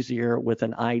lot easier with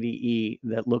an IDE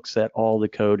that looks at all the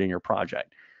code in your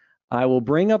project. I will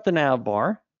bring up the nav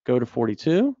bar, go to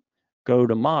 42, go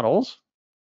to models,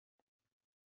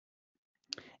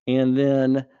 and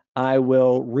then I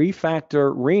will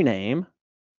refactor rename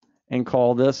and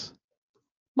call this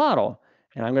model.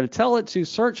 And I'm going to tell it to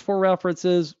search for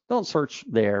references. Don't search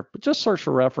there, but just search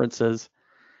for references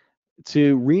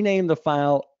to rename the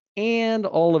file and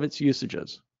all of its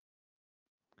usages.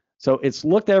 So it's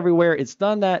looked everywhere. It's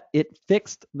done that. It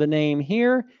fixed the name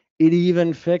here. It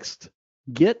even fixed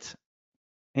Git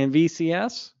and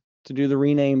VCS to do the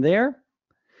rename there.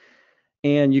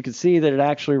 And you can see that it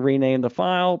actually renamed the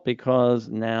file because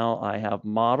now I have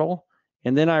model.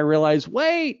 And then I realized,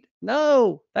 wait,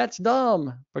 no, that's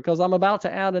dumb because I'm about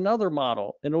to add another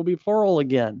model and it'll be plural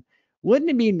again. Wouldn't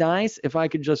it be nice if I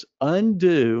could just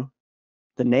undo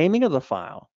the naming of the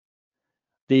file,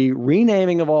 the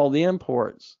renaming of all the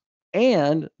imports,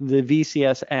 and the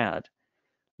VCS add?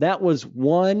 That was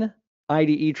one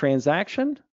IDE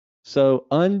transaction. So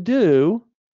undo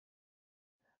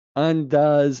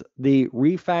undoes the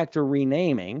refactor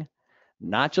renaming,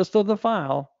 not just of the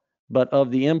file, but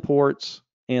of the imports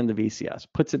and the VCS.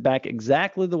 Puts it back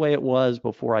exactly the way it was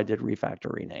before I did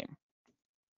refactor rename.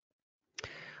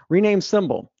 Rename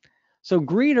symbol. So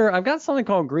greeter, I've got something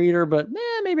called greeter, but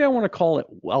maybe I want to call it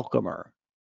welcomer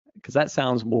because that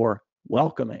sounds more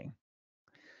welcoming.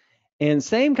 And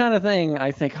same kind of thing,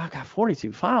 I think, I've got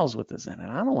 42 files with this in it.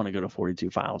 I don't want to go to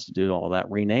 42 files to do all that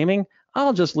renaming.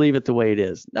 I'll just leave it the way it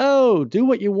is. No, do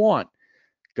what you want.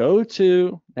 Go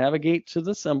to, navigate to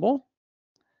the symbol.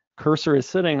 Cursor is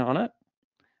sitting on it.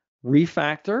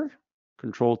 Refactor,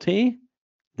 Control T,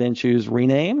 then choose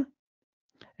rename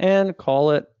and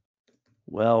call it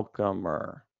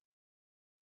welcomer.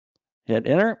 Hit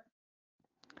enter.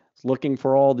 It's looking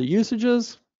for all the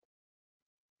usages.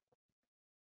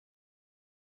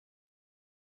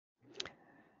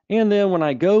 And then when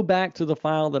I go back to the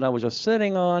file that I was just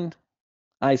sitting on,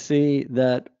 I see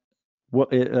that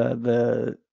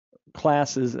the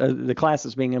class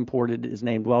that's being imported is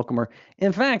named welcomer.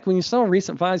 In fact, when you saw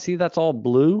recent files, see that's all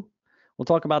blue. We'll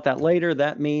talk about that later.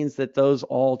 That means that those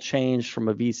all changed from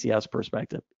a VCS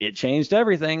perspective. It changed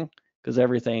everything because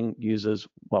everything uses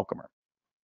welcomer.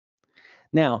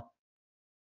 Now,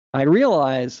 I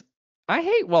realize I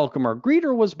hate welcomer.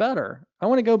 Greeter was better. I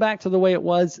want to go back to the way it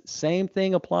was. Same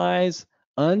thing applies.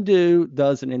 Undo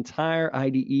does an entire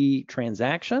IDE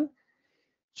transaction,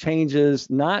 changes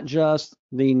not just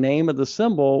the name of the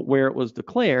symbol where it was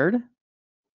declared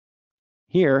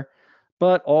here,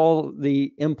 but all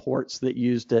the imports that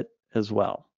used it as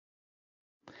well.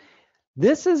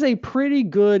 This is a pretty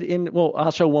good, well,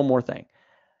 I'll show one more thing.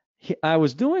 I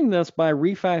was doing this by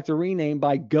refactor rename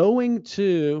by going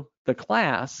to the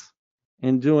class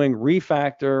and doing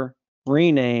refactor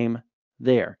rename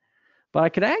there. But I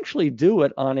could actually do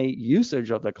it on a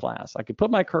usage of the class. I could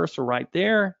put my cursor right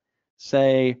there,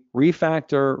 say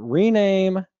refactor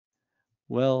rename,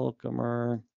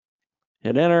 welcomer,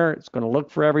 hit enter. It's going to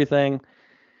look for everything.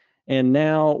 And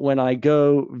now when I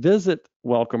go visit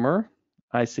welcomer,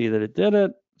 I see that it did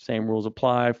it. Same rules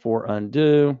apply for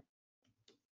undo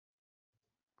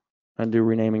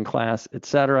renaming class,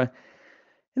 etc.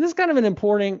 And this is kind of an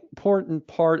important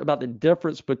part about the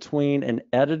difference between an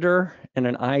editor and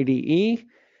an IDE.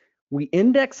 We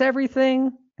index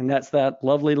everything, and that's that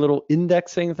lovely little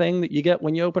indexing thing that you get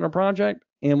when you open a project.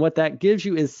 And what that gives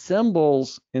you is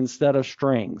symbols instead of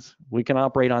strings. We can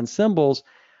operate on symbols.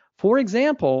 For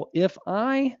example, if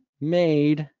I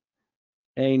made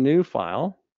a new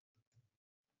file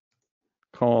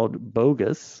called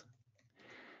bogus,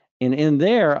 and in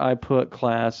there I put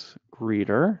class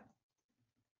greeter,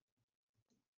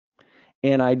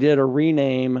 and I did a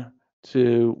rename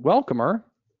to welcomer,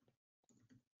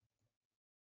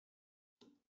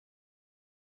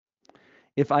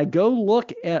 if I go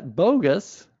look at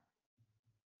bogus,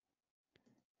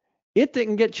 it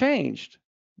didn't get changed.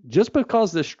 Just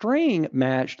because the string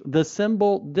matched, the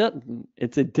symbol didn't.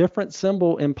 It's a different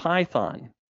symbol in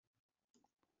Python.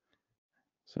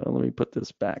 So let me put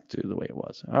this back to the way it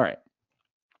was. All right.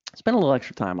 Spend a little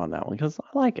extra time on that one because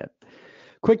I like it.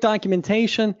 Quick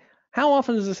documentation. How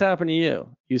often does this happen to you?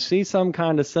 You see some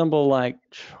kind of symbol like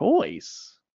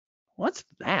choice. What's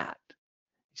that?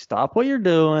 You stop what you're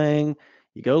doing.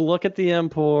 You go look at the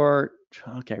import.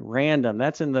 Okay, random.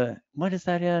 That's in the, what is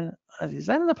that in? Is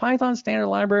that in the Python standard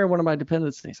library or one of my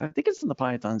dependencies? I think it's in the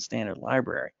Python standard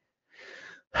library.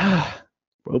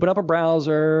 Open up a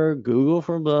browser, Google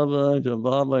for blah, blah,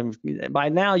 blah, blah. By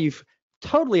now, you've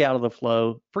totally out of the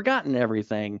flow, forgotten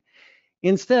everything.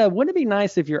 Instead, wouldn't it be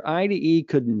nice if your IDE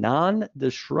could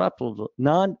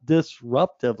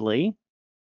non-disruptively,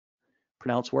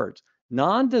 pronounce words,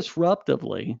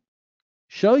 non-disruptively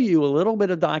show you a little bit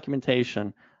of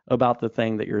documentation about the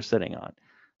thing that you're sitting on.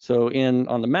 So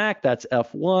on the Mac, that's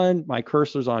F1. My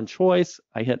cursor's on choice.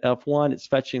 I hit F1. It's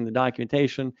fetching the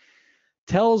documentation.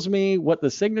 Tells me what the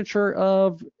signature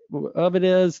of it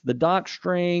is, the doc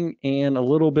string, and a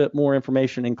little bit more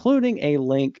information, including a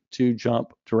link to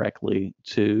jump directly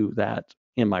to that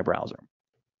in my browser.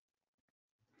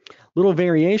 Little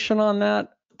variation on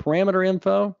that, parameter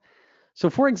info. So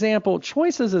for example,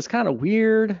 choices is kind of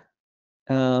weird.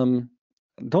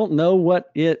 Don't know what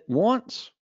it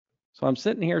wants. So I'm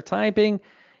sitting here typing,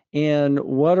 and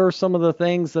what are some of the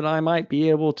things that I might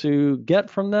be able to get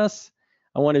from this?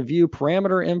 I want to view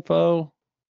parameter info,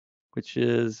 which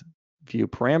is view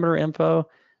parameter info.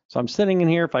 So I'm sitting in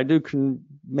here. If I do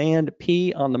Command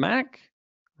P on the Mac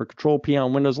or Control P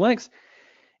on Windows Linux,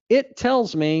 it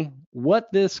tells me what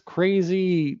this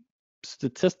crazy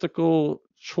statistical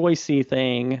choicey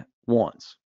thing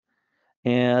wants.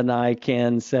 And I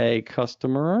can say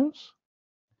customers.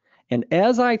 And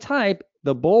as I type,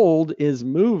 the bold is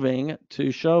moving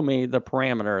to show me the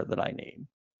parameter that I need.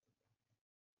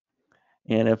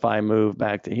 And if I move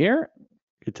back to here,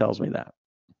 it tells me that.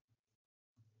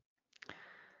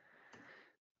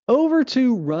 Over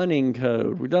to running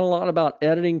code. We've done a lot about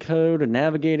editing code and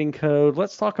navigating code.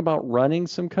 Let's talk about running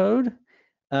some code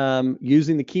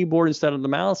using the keyboard instead of the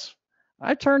mouse.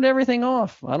 I turned everything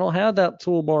off. I don't have that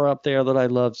toolbar up there that I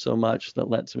love so much that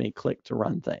lets me click to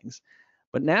run things.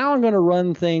 But now I'm going to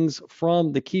run things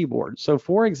from the keyboard. So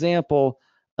for example,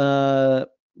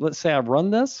 let's say I've run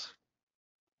this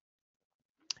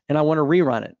and I want to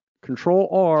rerun it. Control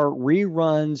R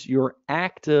reruns your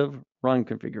active run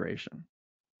configuration.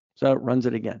 So it runs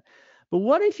it again. But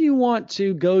what if you want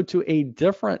to go to a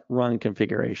different run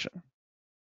configuration?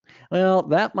 Well,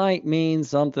 that might mean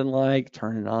something like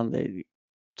turning on the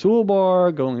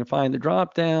toolbar, going to find the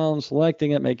drop down,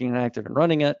 selecting it, making it active and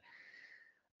running it.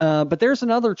 But there's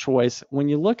another choice. When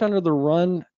you look under the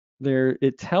run there,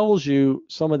 it tells you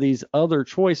some of these other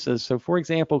choices. So for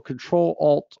example,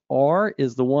 Control-Alt-R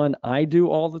is the one I do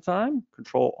all the time.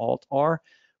 Control-Alt-R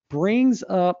brings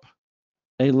up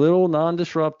a little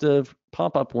non-disruptive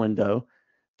pop-up window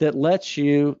that lets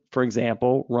you, for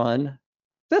example, run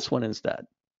this one instead.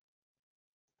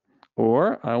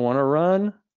 Or I want to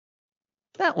run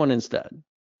that one instead.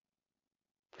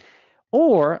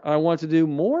 Or I want to do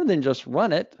more than just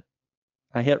run it.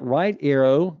 I hit right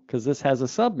arrow because this has a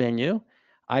submenu.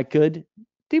 I could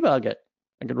debug it.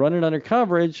 I could run it under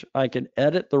coverage. I could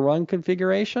edit the run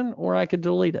configuration, or I could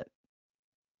delete it.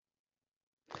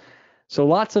 So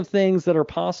lots of things that are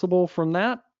possible from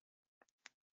that.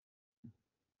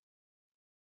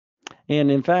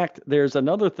 And in fact, there's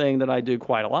another thing that I do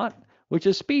quite a lot, which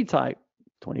is speed type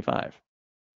 25.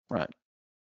 Right.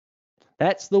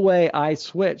 That's the way I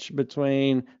switch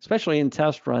between, especially in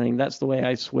test running, that's the way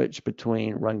I switch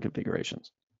between run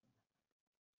configurations.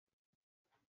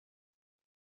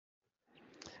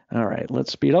 All right,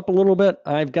 let's speed up a little bit.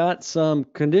 I've got some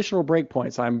conditional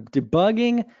breakpoints. I'm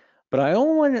debugging, but I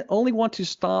only want to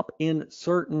stop in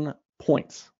certain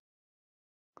points.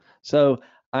 So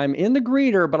I'm in the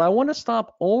greeter, but I want to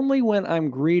stop only when I'm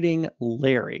greeting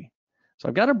Larry. So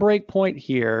I've got a breakpoint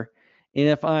here, and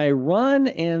if I run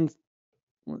and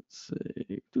let's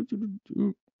see.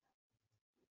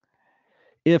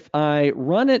 If I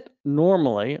run it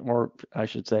normally, or I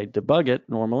should say debug it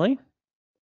normally,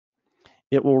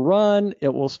 it will run, it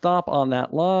will stop on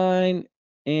that line,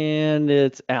 and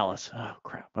it's Alice. Oh,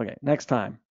 crap. Okay, next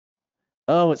time.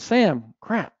 Oh, it's Sam.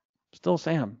 Crap. Still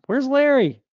Sam. Where's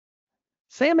Larry?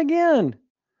 Sam again.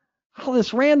 Oh,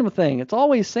 this random thing. It's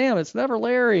always Sam. It's never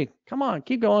Larry. Come on,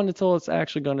 keep going until it's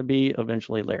actually going to be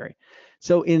eventually Larry.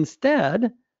 So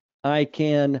instead, I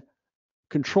can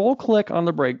control click on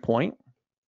the breakpoint,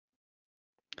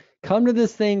 come to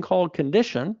this thing called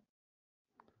condition,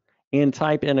 and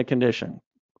type in a condition.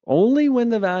 Only when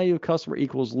the value of customer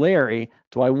equals Larry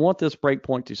do I want this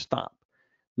breakpoint to stop.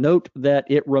 Note that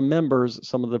it remembers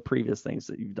some of the previous things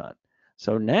that you've done.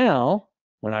 So now,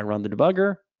 when I run the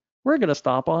debugger, we're going to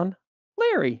stop on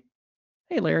Larry.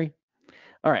 Hey, Larry.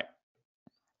 All right.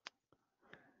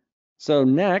 So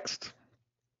next,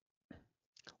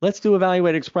 let's do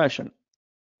evaluate expression.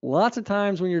 Lots of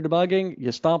times when you're debugging,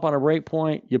 you stomp on a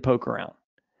breakpoint, you poke around.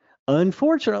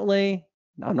 Unfortunately,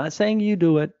 I'm not saying you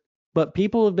do it, but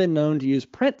people have been known to use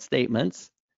print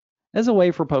statements as a way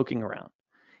for poking around.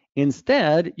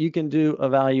 Instead, you can do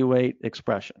evaluate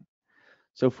expression.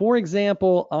 So for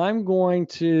example, I'm going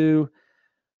to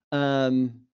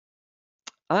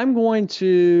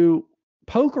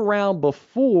poke around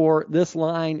before this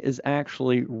line is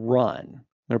actually run.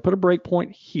 I'm going to put a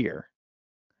breakpoint here,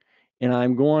 and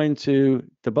I'm going to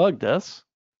debug this.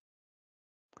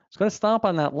 It's going to stop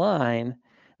on that line.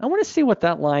 I want to see what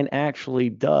that line actually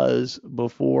does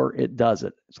before it does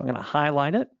it. So I'm going to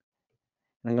highlight it.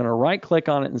 I'm going to right click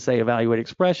on it and say evaluate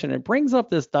expression. It brings up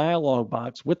this dialog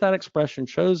box with that expression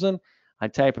chosen. I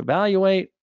type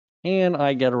evaluate and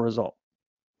I get a result.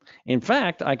 In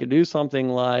fact, I could do something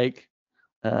like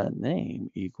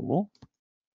name equal,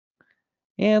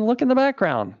 and look in the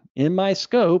background. In my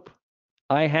scope,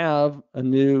 I have a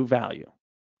new value,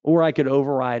 or I could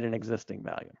override an existing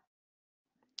value.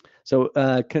 So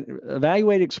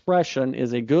evaluate expression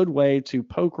is a good way to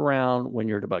poke around when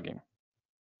you're debugging.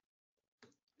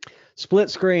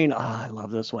 Split screen, I love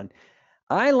this one.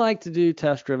 I like to do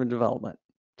test-driven development,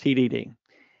 TDD.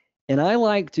 And I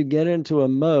like to get into a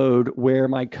mode where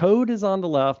my code is on the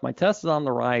left, my test is on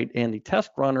the right, and the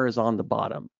test runner is on the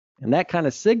bottom. And that kind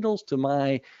of signals to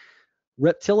my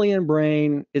reptilian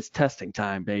brain, it's testing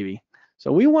time, baby.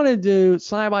 So we want to do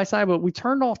side by side, but we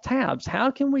turned off tabs. How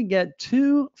can we get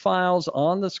two files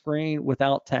on the screen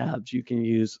without tabs? You can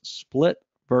use split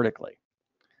vertically.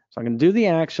 So I'm going to do the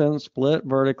action, split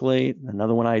vertically,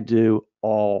 another one I do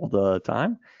all the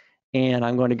time. And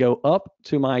I'm going to go up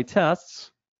to my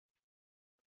tests.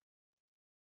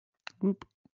 Oop.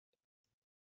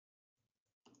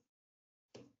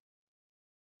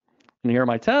 And here are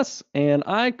my tests. And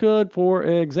I could, for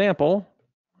example,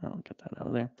 I'll get that out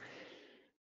of there,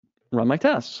 run my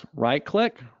tests. Right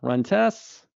click, run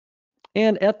tests.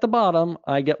 And at the bottom,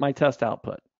 I get my test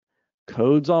output.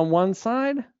 Codes on one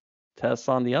side, tests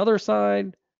on the other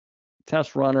side,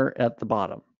 test runner at the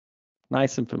bottom.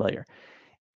 Nice and familiar.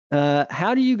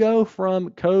 How do you go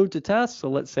from code to test? So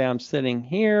let's say I'm sitting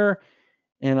here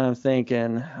and I'm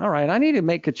thinking, all right, I need to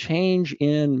make a change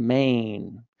in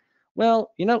main.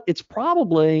 Well, you know, it's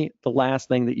probably the last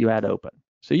thing that you had open.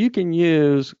 So you can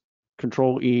use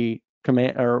Control E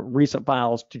command or recent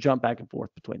files to jump back and forth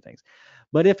between things.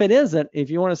 But if it isn't, if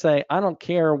you want to say, I don't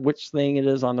care which thing it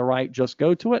is on the right, just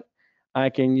go to it, I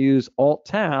can use Alt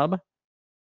Tab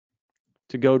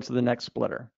to go to the next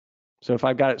splitter. So if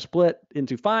I've got it split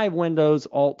into 5 windows,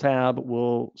 Alt Tab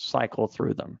will cycle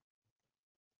through them.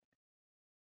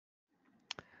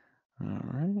 All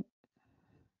right.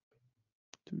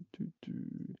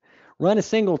 Run a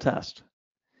single test.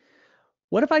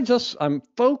 What if I'm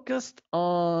focused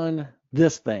on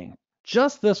this thing,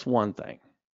 just this one thing,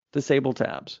 disable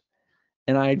tabs,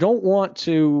 and I don't want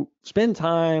to spend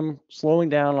time slowing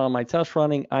down on my test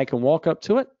running? I can walk up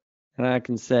to it and I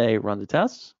can say run the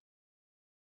tests,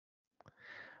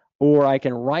 or I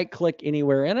can right click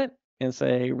anywhere in it and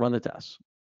say run the tests.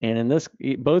 And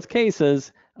in both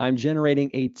cases, I'm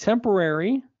generating a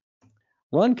temporary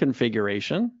run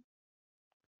configuration.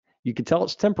 You can tell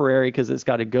it's temporary because it's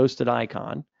got a ghosted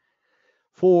icon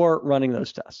for running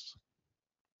those tests.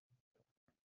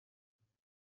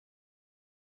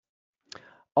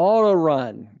 Auto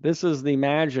run. This is the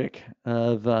magic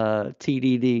of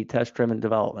TDD, test-driven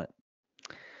development.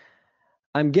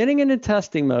 I'm getting into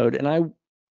testing mode, and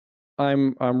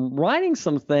I'm writing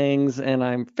some things and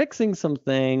I'm fixing some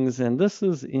things, and this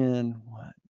is in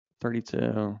what,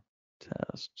 32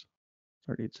 test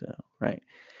 32, right?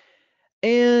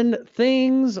 And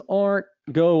things aren't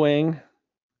going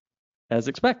as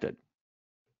expected.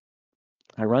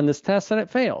 I run this test and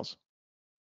it fails.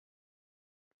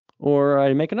 Or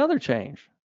I make another change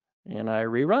and I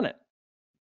rerun it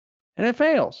and it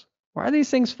fails. Why are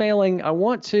these things failing? I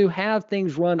want to have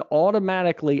things run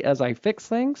automatically as I fix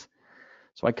things.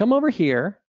 So I come over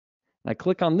here and I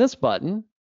click on this button,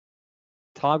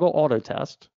 toggle auto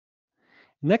test.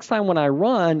 Next time when I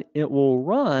run, it will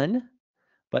run,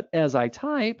 but as I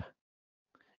type,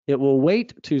 it will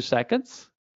wait 2 seconds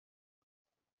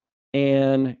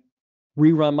and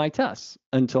rerun my tests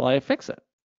until I fix it.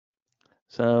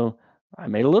 So I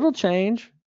made a little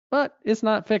change, but it's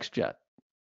not fixed yet.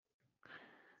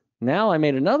 Now I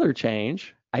made another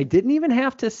change. I didn't even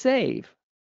have to save,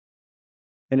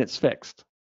 and it's fixed.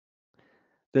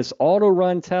 This auto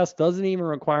run test doesn't even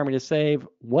require me to save.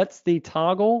 What's the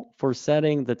toggle for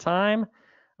setting the time?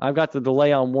 I've got the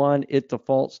delay on 1, it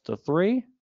defaults to 3.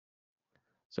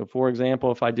 So for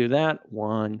example, if I do that,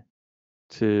 1,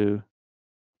 2,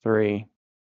 3,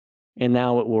 and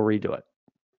now it will redo it.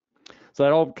 So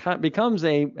that all becomes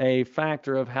a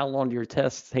factor of how long do your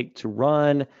tests take to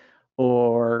run,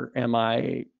 or am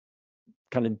I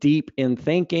kind of deep in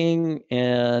thinking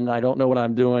and I don't know what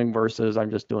I'm doing versus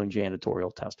I'm just doing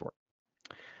janitorial test work.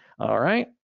 All right,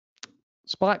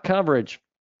 spot coverage.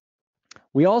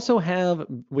 We also have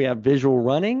visual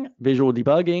running, visual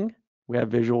debugging, we have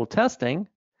visual testing.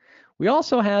 We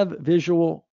also have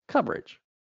visual coverage.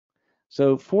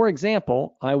 So for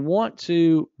example, I want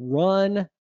to run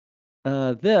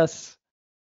all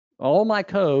my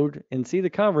code and see the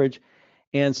coverage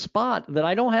and spot that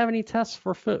I don't have any tests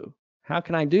for foo. How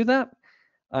can I do that?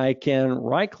 I can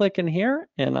right click in here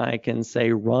and I can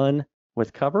say run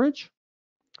with coverage,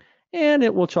 and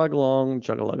it will chug along,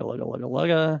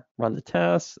 chug-a-lugga, run the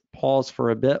test, pause for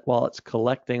a bit while it's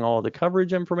collecting all the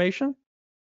coverage information.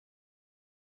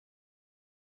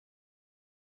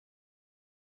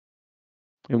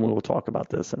 And we will talk about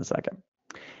this in a second.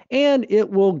 And it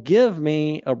will give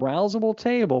me a browsable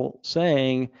table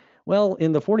saying, well,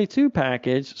 in the 42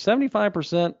 package,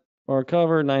 75% are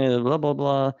covered, 90 blah, blah,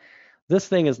 blah. This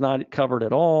thing is not covered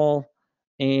at all.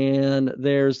 And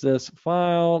there's this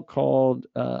file called,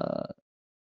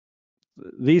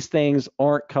 these things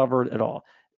aren't covered at all.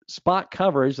 Spot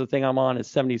coverage, the thing I'm on, is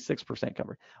 76%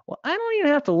 covered. Well, I don't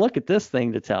even have to look at this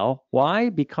thing to tell. Why?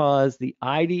 Because the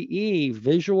IDE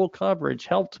visual coverage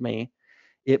helped me.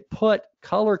 It put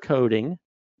color coding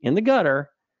in the gutter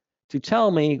to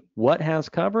tell me what has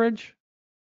coverage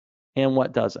and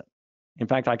what doesn't. In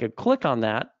fact, I could click on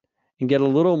that and get a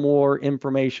little more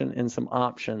information and some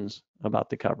options about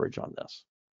the coverage on this.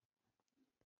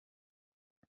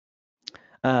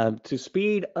 To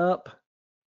speed up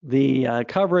the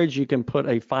coverage, you can put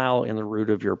a file in the root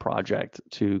of your project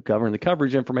to govern the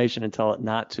coverage information and tell it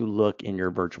not to look in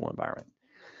your virtual environment.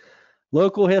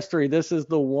 Local history, this is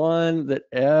the one that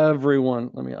everyone,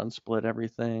 let me unsplit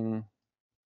everything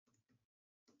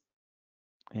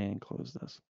and close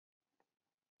this.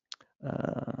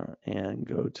 And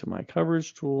go to my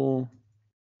coverage tool.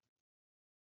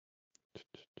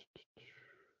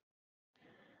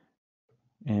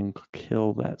 And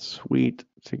kill that suite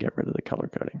to get rid of the color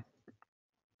coding.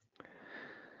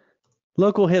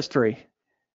 Local history.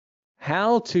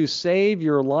 How to save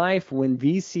your life when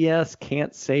VCS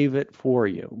can't save it for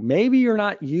you. Maybe you're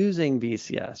not using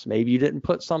VCS. Maybe you didn't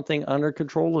put something under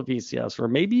control of VCS, or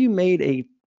maybe you made a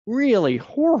really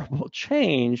horrible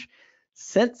change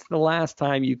since the last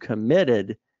time you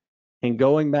committed, and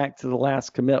going back to the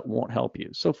last commit won't help you.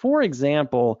 So for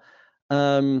example,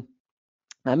 I'm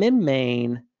in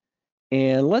main,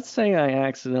 and let's say I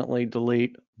accidentally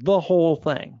delete the whole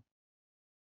thing.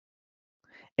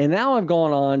 And now I've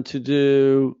gone on to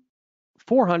do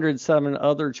 407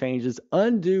 other changes.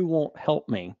 Undo won't help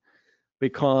me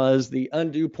because the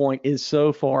undo point is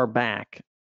so far back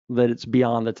that it's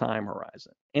beyond the time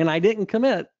horizon. And I didn't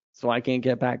commit, so I can't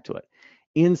get back to it.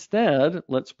 Instead,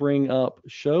 let's bring up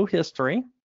Show History,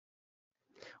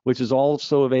 which is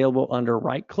also available under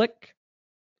right-click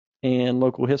and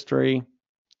Local History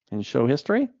and Show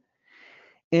History.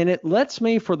 And it lets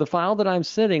me, for the file that I'm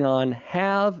sitting on,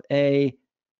 have a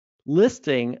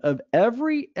listing of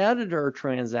every editor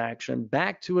transaction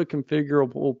back to a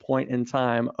configurable point in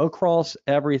time across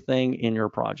everything in your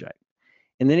project.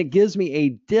 And then it gives me a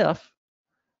diff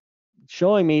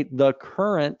showing me the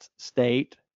current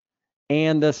state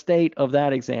and the state of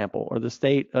that example, or the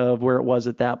state of where it was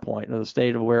at that point, or the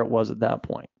state of where it was at that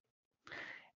point.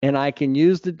 And I can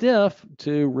use the diff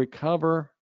to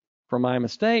recover from my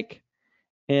mistake,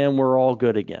 and we're all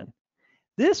good again.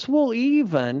 This will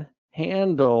even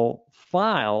handle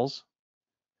files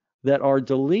that are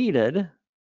deleted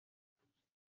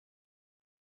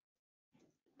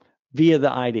via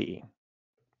the IDE.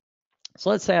 So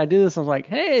let's say I do this, and I'm like,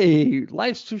 hey,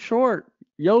 life's too short,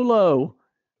 YOLO,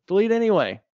 delete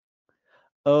anyway.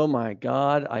 Oh my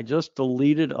God, I just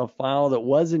deleted a file that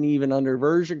wasn't even under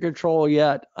version control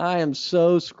yet. I am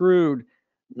so screwed.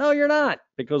 No, you're not,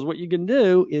 because what you can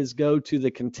do is go to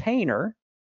the container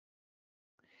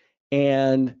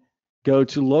and go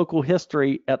to local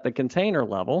history at the container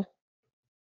level.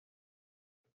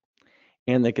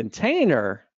 And the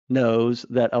container knows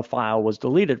that a file was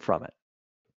deleted from it.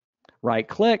 Right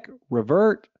click,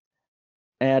 revert,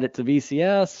 add it to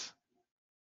VCS,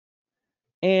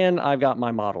 and I've got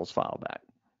my models file back.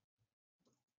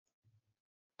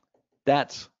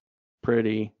 That's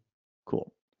pretty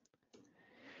cool.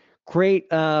 Great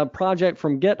project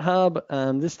from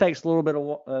GitHub. This takes a little bit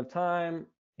of time,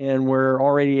 and we're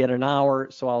already at an hour,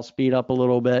 so I'll speed up a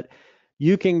little bit.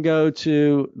 You can go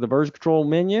to the version control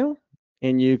menu,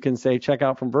 and you can say check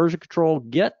out from version control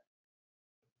Git,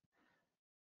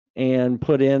 and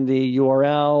put in the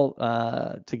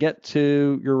URL to get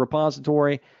to your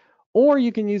repository, or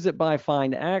you can use it by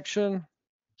find action,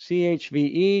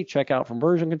 CHVE, check out from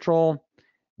version control.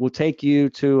 Will take you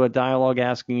to a dialog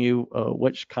asking you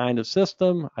which kind of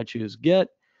system. I choose Git,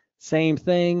 same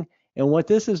thing. And what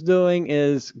this is doing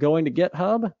is going to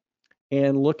GitHub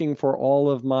and looking for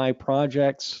all of my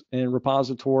projects and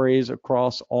repositories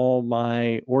across all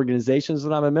my organizations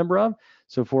that I'm a member of.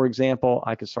 So for example,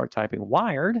 I could start typing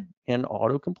wired and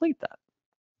auto-complete that.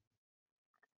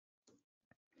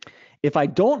 If I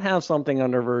don't have something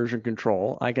under version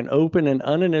control, I can open an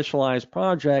uninitialized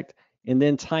project and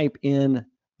then type in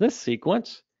this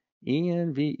sequence,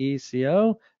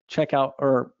 ENVECO, check out,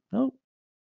 or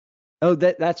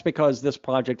that's because this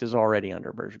project is already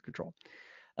under version control.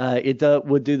 It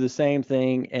would do the same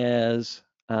thing as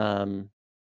a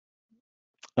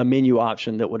menu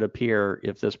option that would appear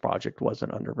if this project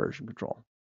wasn't under version control.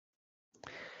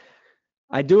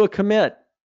 I do a commit.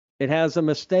 It has a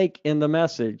mistake in the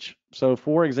message. So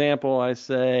for example, I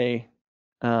say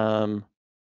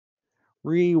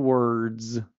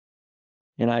rewords,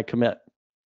 and I commit.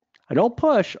 I don't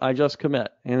push, I just commit.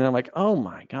 And I'm like, oh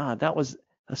my God, that was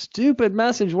a stupid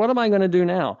message. What am I going to do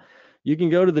now? You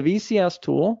can go to the VCS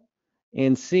tool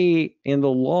and see in the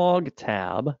log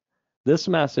tab this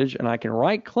message, and I can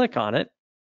right click on it,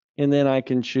 and then I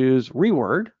can choose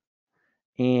reword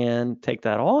and take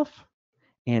that off,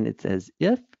 and it's as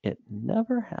if it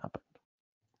never happened.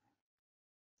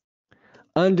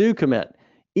 Undo commit.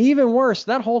 Even worse,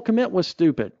 that whole commit was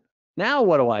stupid. Now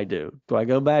what do? Do I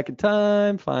go back in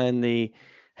time, find the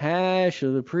hash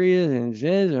of the previous,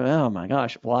 oh my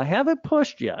gosh. Well, I haven't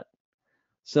pushed yet.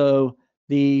 So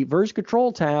the version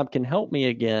control tab can help me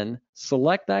again,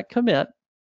 select that commit,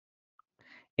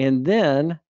 and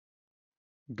then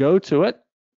go to it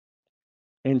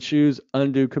and choose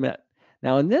undo commit.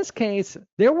 Now in this case,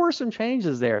 there were some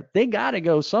changes there. They got to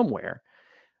go somewhere.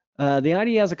 The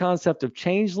IDE has a concept of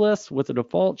change lists with a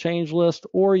default change list,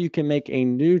 or you can make a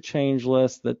new change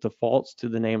list that defaults to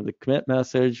the name of the commit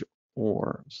message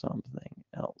or something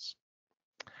else.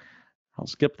 I'll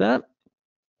skip that.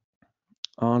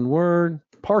 Onward,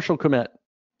 partial commit.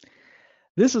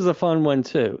 This is a fun one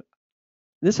too.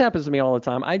 This happens to me all the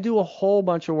time. I do a whole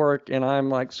bunch of work and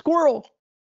I'm like, squirrel,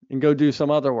 and go do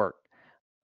some other work.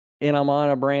 And I'm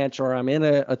on a branch or I'm in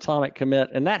an atomic commit,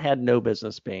 and that had no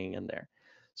business being in there.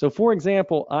 So for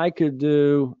example, I could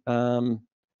do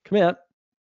commit,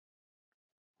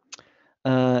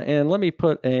 and let me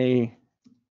put a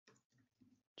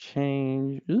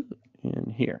change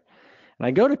in here. And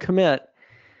I go to commit,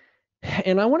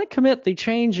 and I want to commit the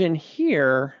change in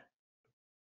here,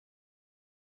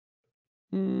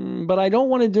 but I don't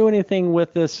want to do anything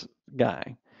with this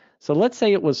guy. So let's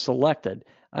say it was selected.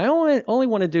 I only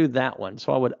want to do that one.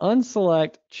 So I would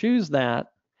unselect, choose that.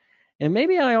 And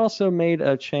maybe I also made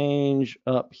a change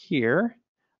up here,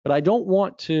 but I don't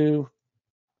want to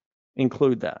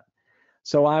include that.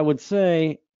 So I would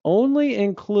say only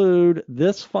include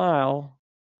this file,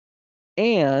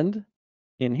 and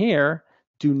in here,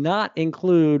 do not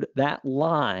include that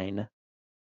line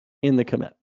in the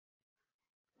commit.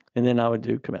 And then I would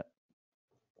do commit.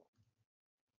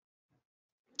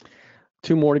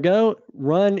 2 more to go.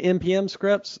 Run npm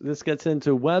scripts. This gets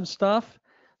into web stuff.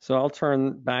 So I'll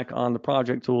turn back on the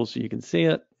project tool so you can see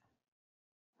it.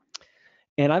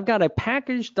 And I've got a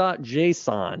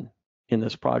package.json in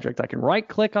this project. I can right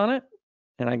click on it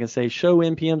and I can say show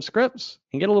npm scripts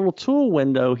and get a little tool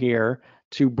window here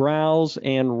to browse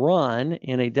and run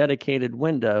in a dedicated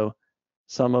window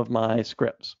some of my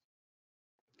scripts.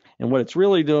 And what it's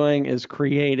really doing is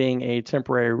creating a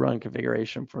temporary run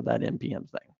configuration for that npm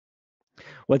thing.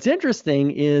 What's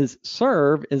interesting is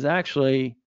serve is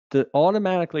actually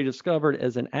automatically discovered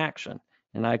as an action.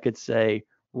 And I could say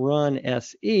run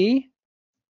SE,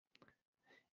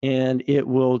 and it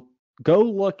will go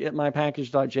look at my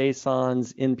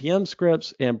package.json's npm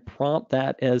scripts and prompt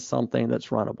that as something that's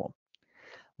runnable.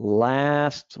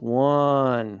 Last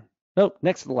one. Nope,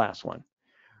 next to the last one.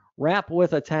 Wrap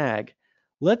with a tag.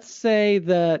 Let's say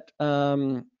that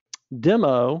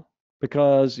demo,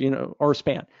 because, or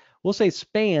span. We'll say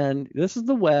span, this is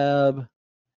the web,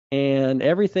 and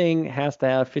everything has to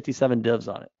have 57 divs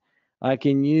on it. I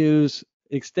can use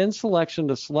extend selection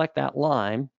to select that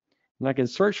line, and I can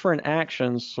search for an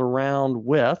action, surround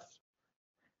with,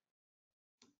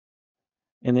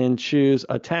 and then choose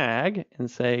a tag and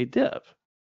say div.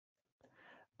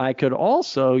 I could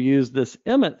also use this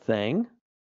emmet thing.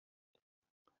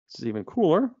 This is even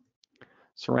cooler.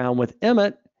 Surround with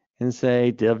emmet and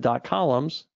say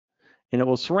div.columns, and it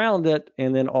will surround it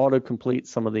and then auto-complete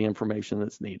some of the information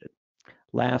that's needed.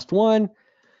 Last one.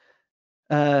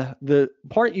 The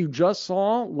part you just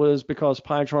saw was because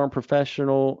PyCharm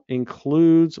Professional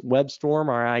includes WebStorm,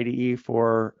 our IDE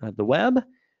for the web.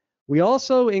 We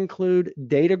also include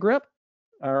DataGrip,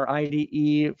 our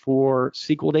IDE for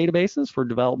SQL databases, for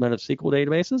development of SQL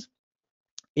databases.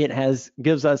 It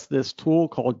gives us this tool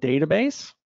called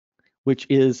Database, which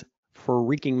is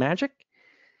freaking magic.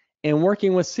 And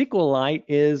working with SQLite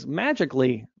is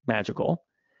magically magical.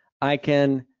 I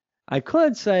could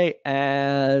say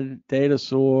add data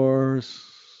source,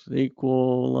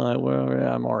 SQLite, well,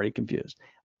 I'm already confused.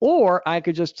 Or I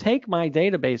could just take my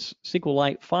database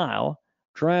SQLite file,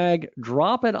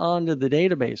 drop it onto the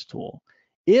database tool.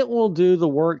 It will do the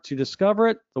work to discover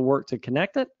it, the work to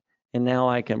connect it, and now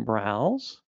I can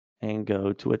browse and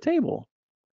go to a table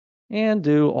and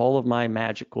do all of my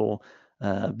magical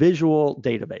visual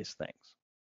database things.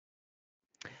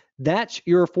 That's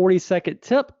your 40-second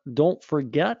tip. Don't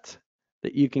forget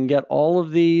that you can get all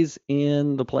of these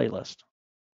in the playlist.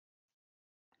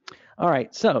 All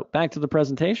right, so back to the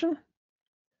presentation.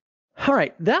 All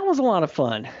right, that was a lot of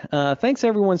fun. Thanks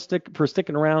everyone for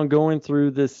sticking around going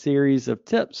through this series of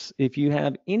tips. If you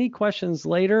have any questions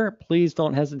later, please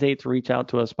don't hesitate to reach out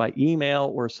to us by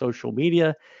email or social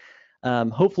media.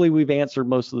 Hopefully we've answered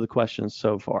most of the questions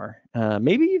so far.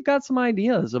 Maybe you've got some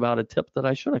ideas about a tip that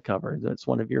I should have covered that's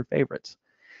one of your favorites.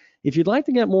 If you'd like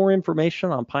to get more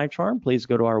information on PyCharm, please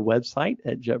go to our website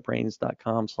at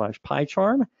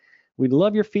jetbrains.com/PyCharm. We'd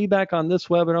love your feedback on this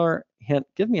webinar. Hint,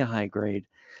 give me a high grade.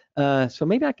 So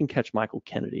maybe I can catch Michael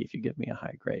Kennedy if you give me a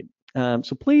high grade.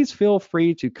 So please feel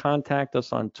free to contact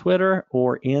us on Twitter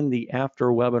or in the after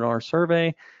webinar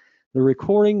survey. The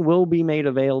recording will be made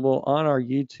available on our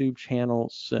YouTube channel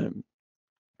soon.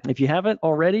 If you haven't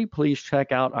already, please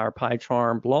check out our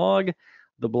PyCharm blog.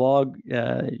 The blog,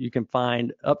 you can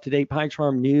find up-to-date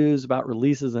PyCharm news about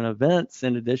releases and events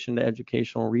in addition to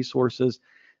educational resources.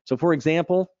 So for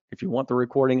example, if you want the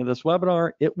recording of this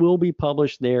webinar, it will be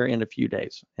published there in a few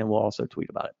days, and we'll also tweet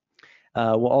about it.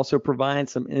 We'll also provide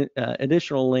some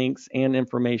additional links and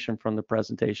information from the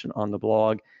presentation on the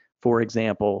blog, for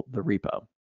example, the repo.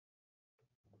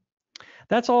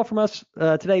 That's all from us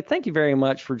today. Thank you very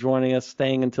much for joining us,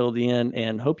 staying until the end,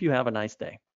 and hope you have a nice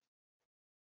day.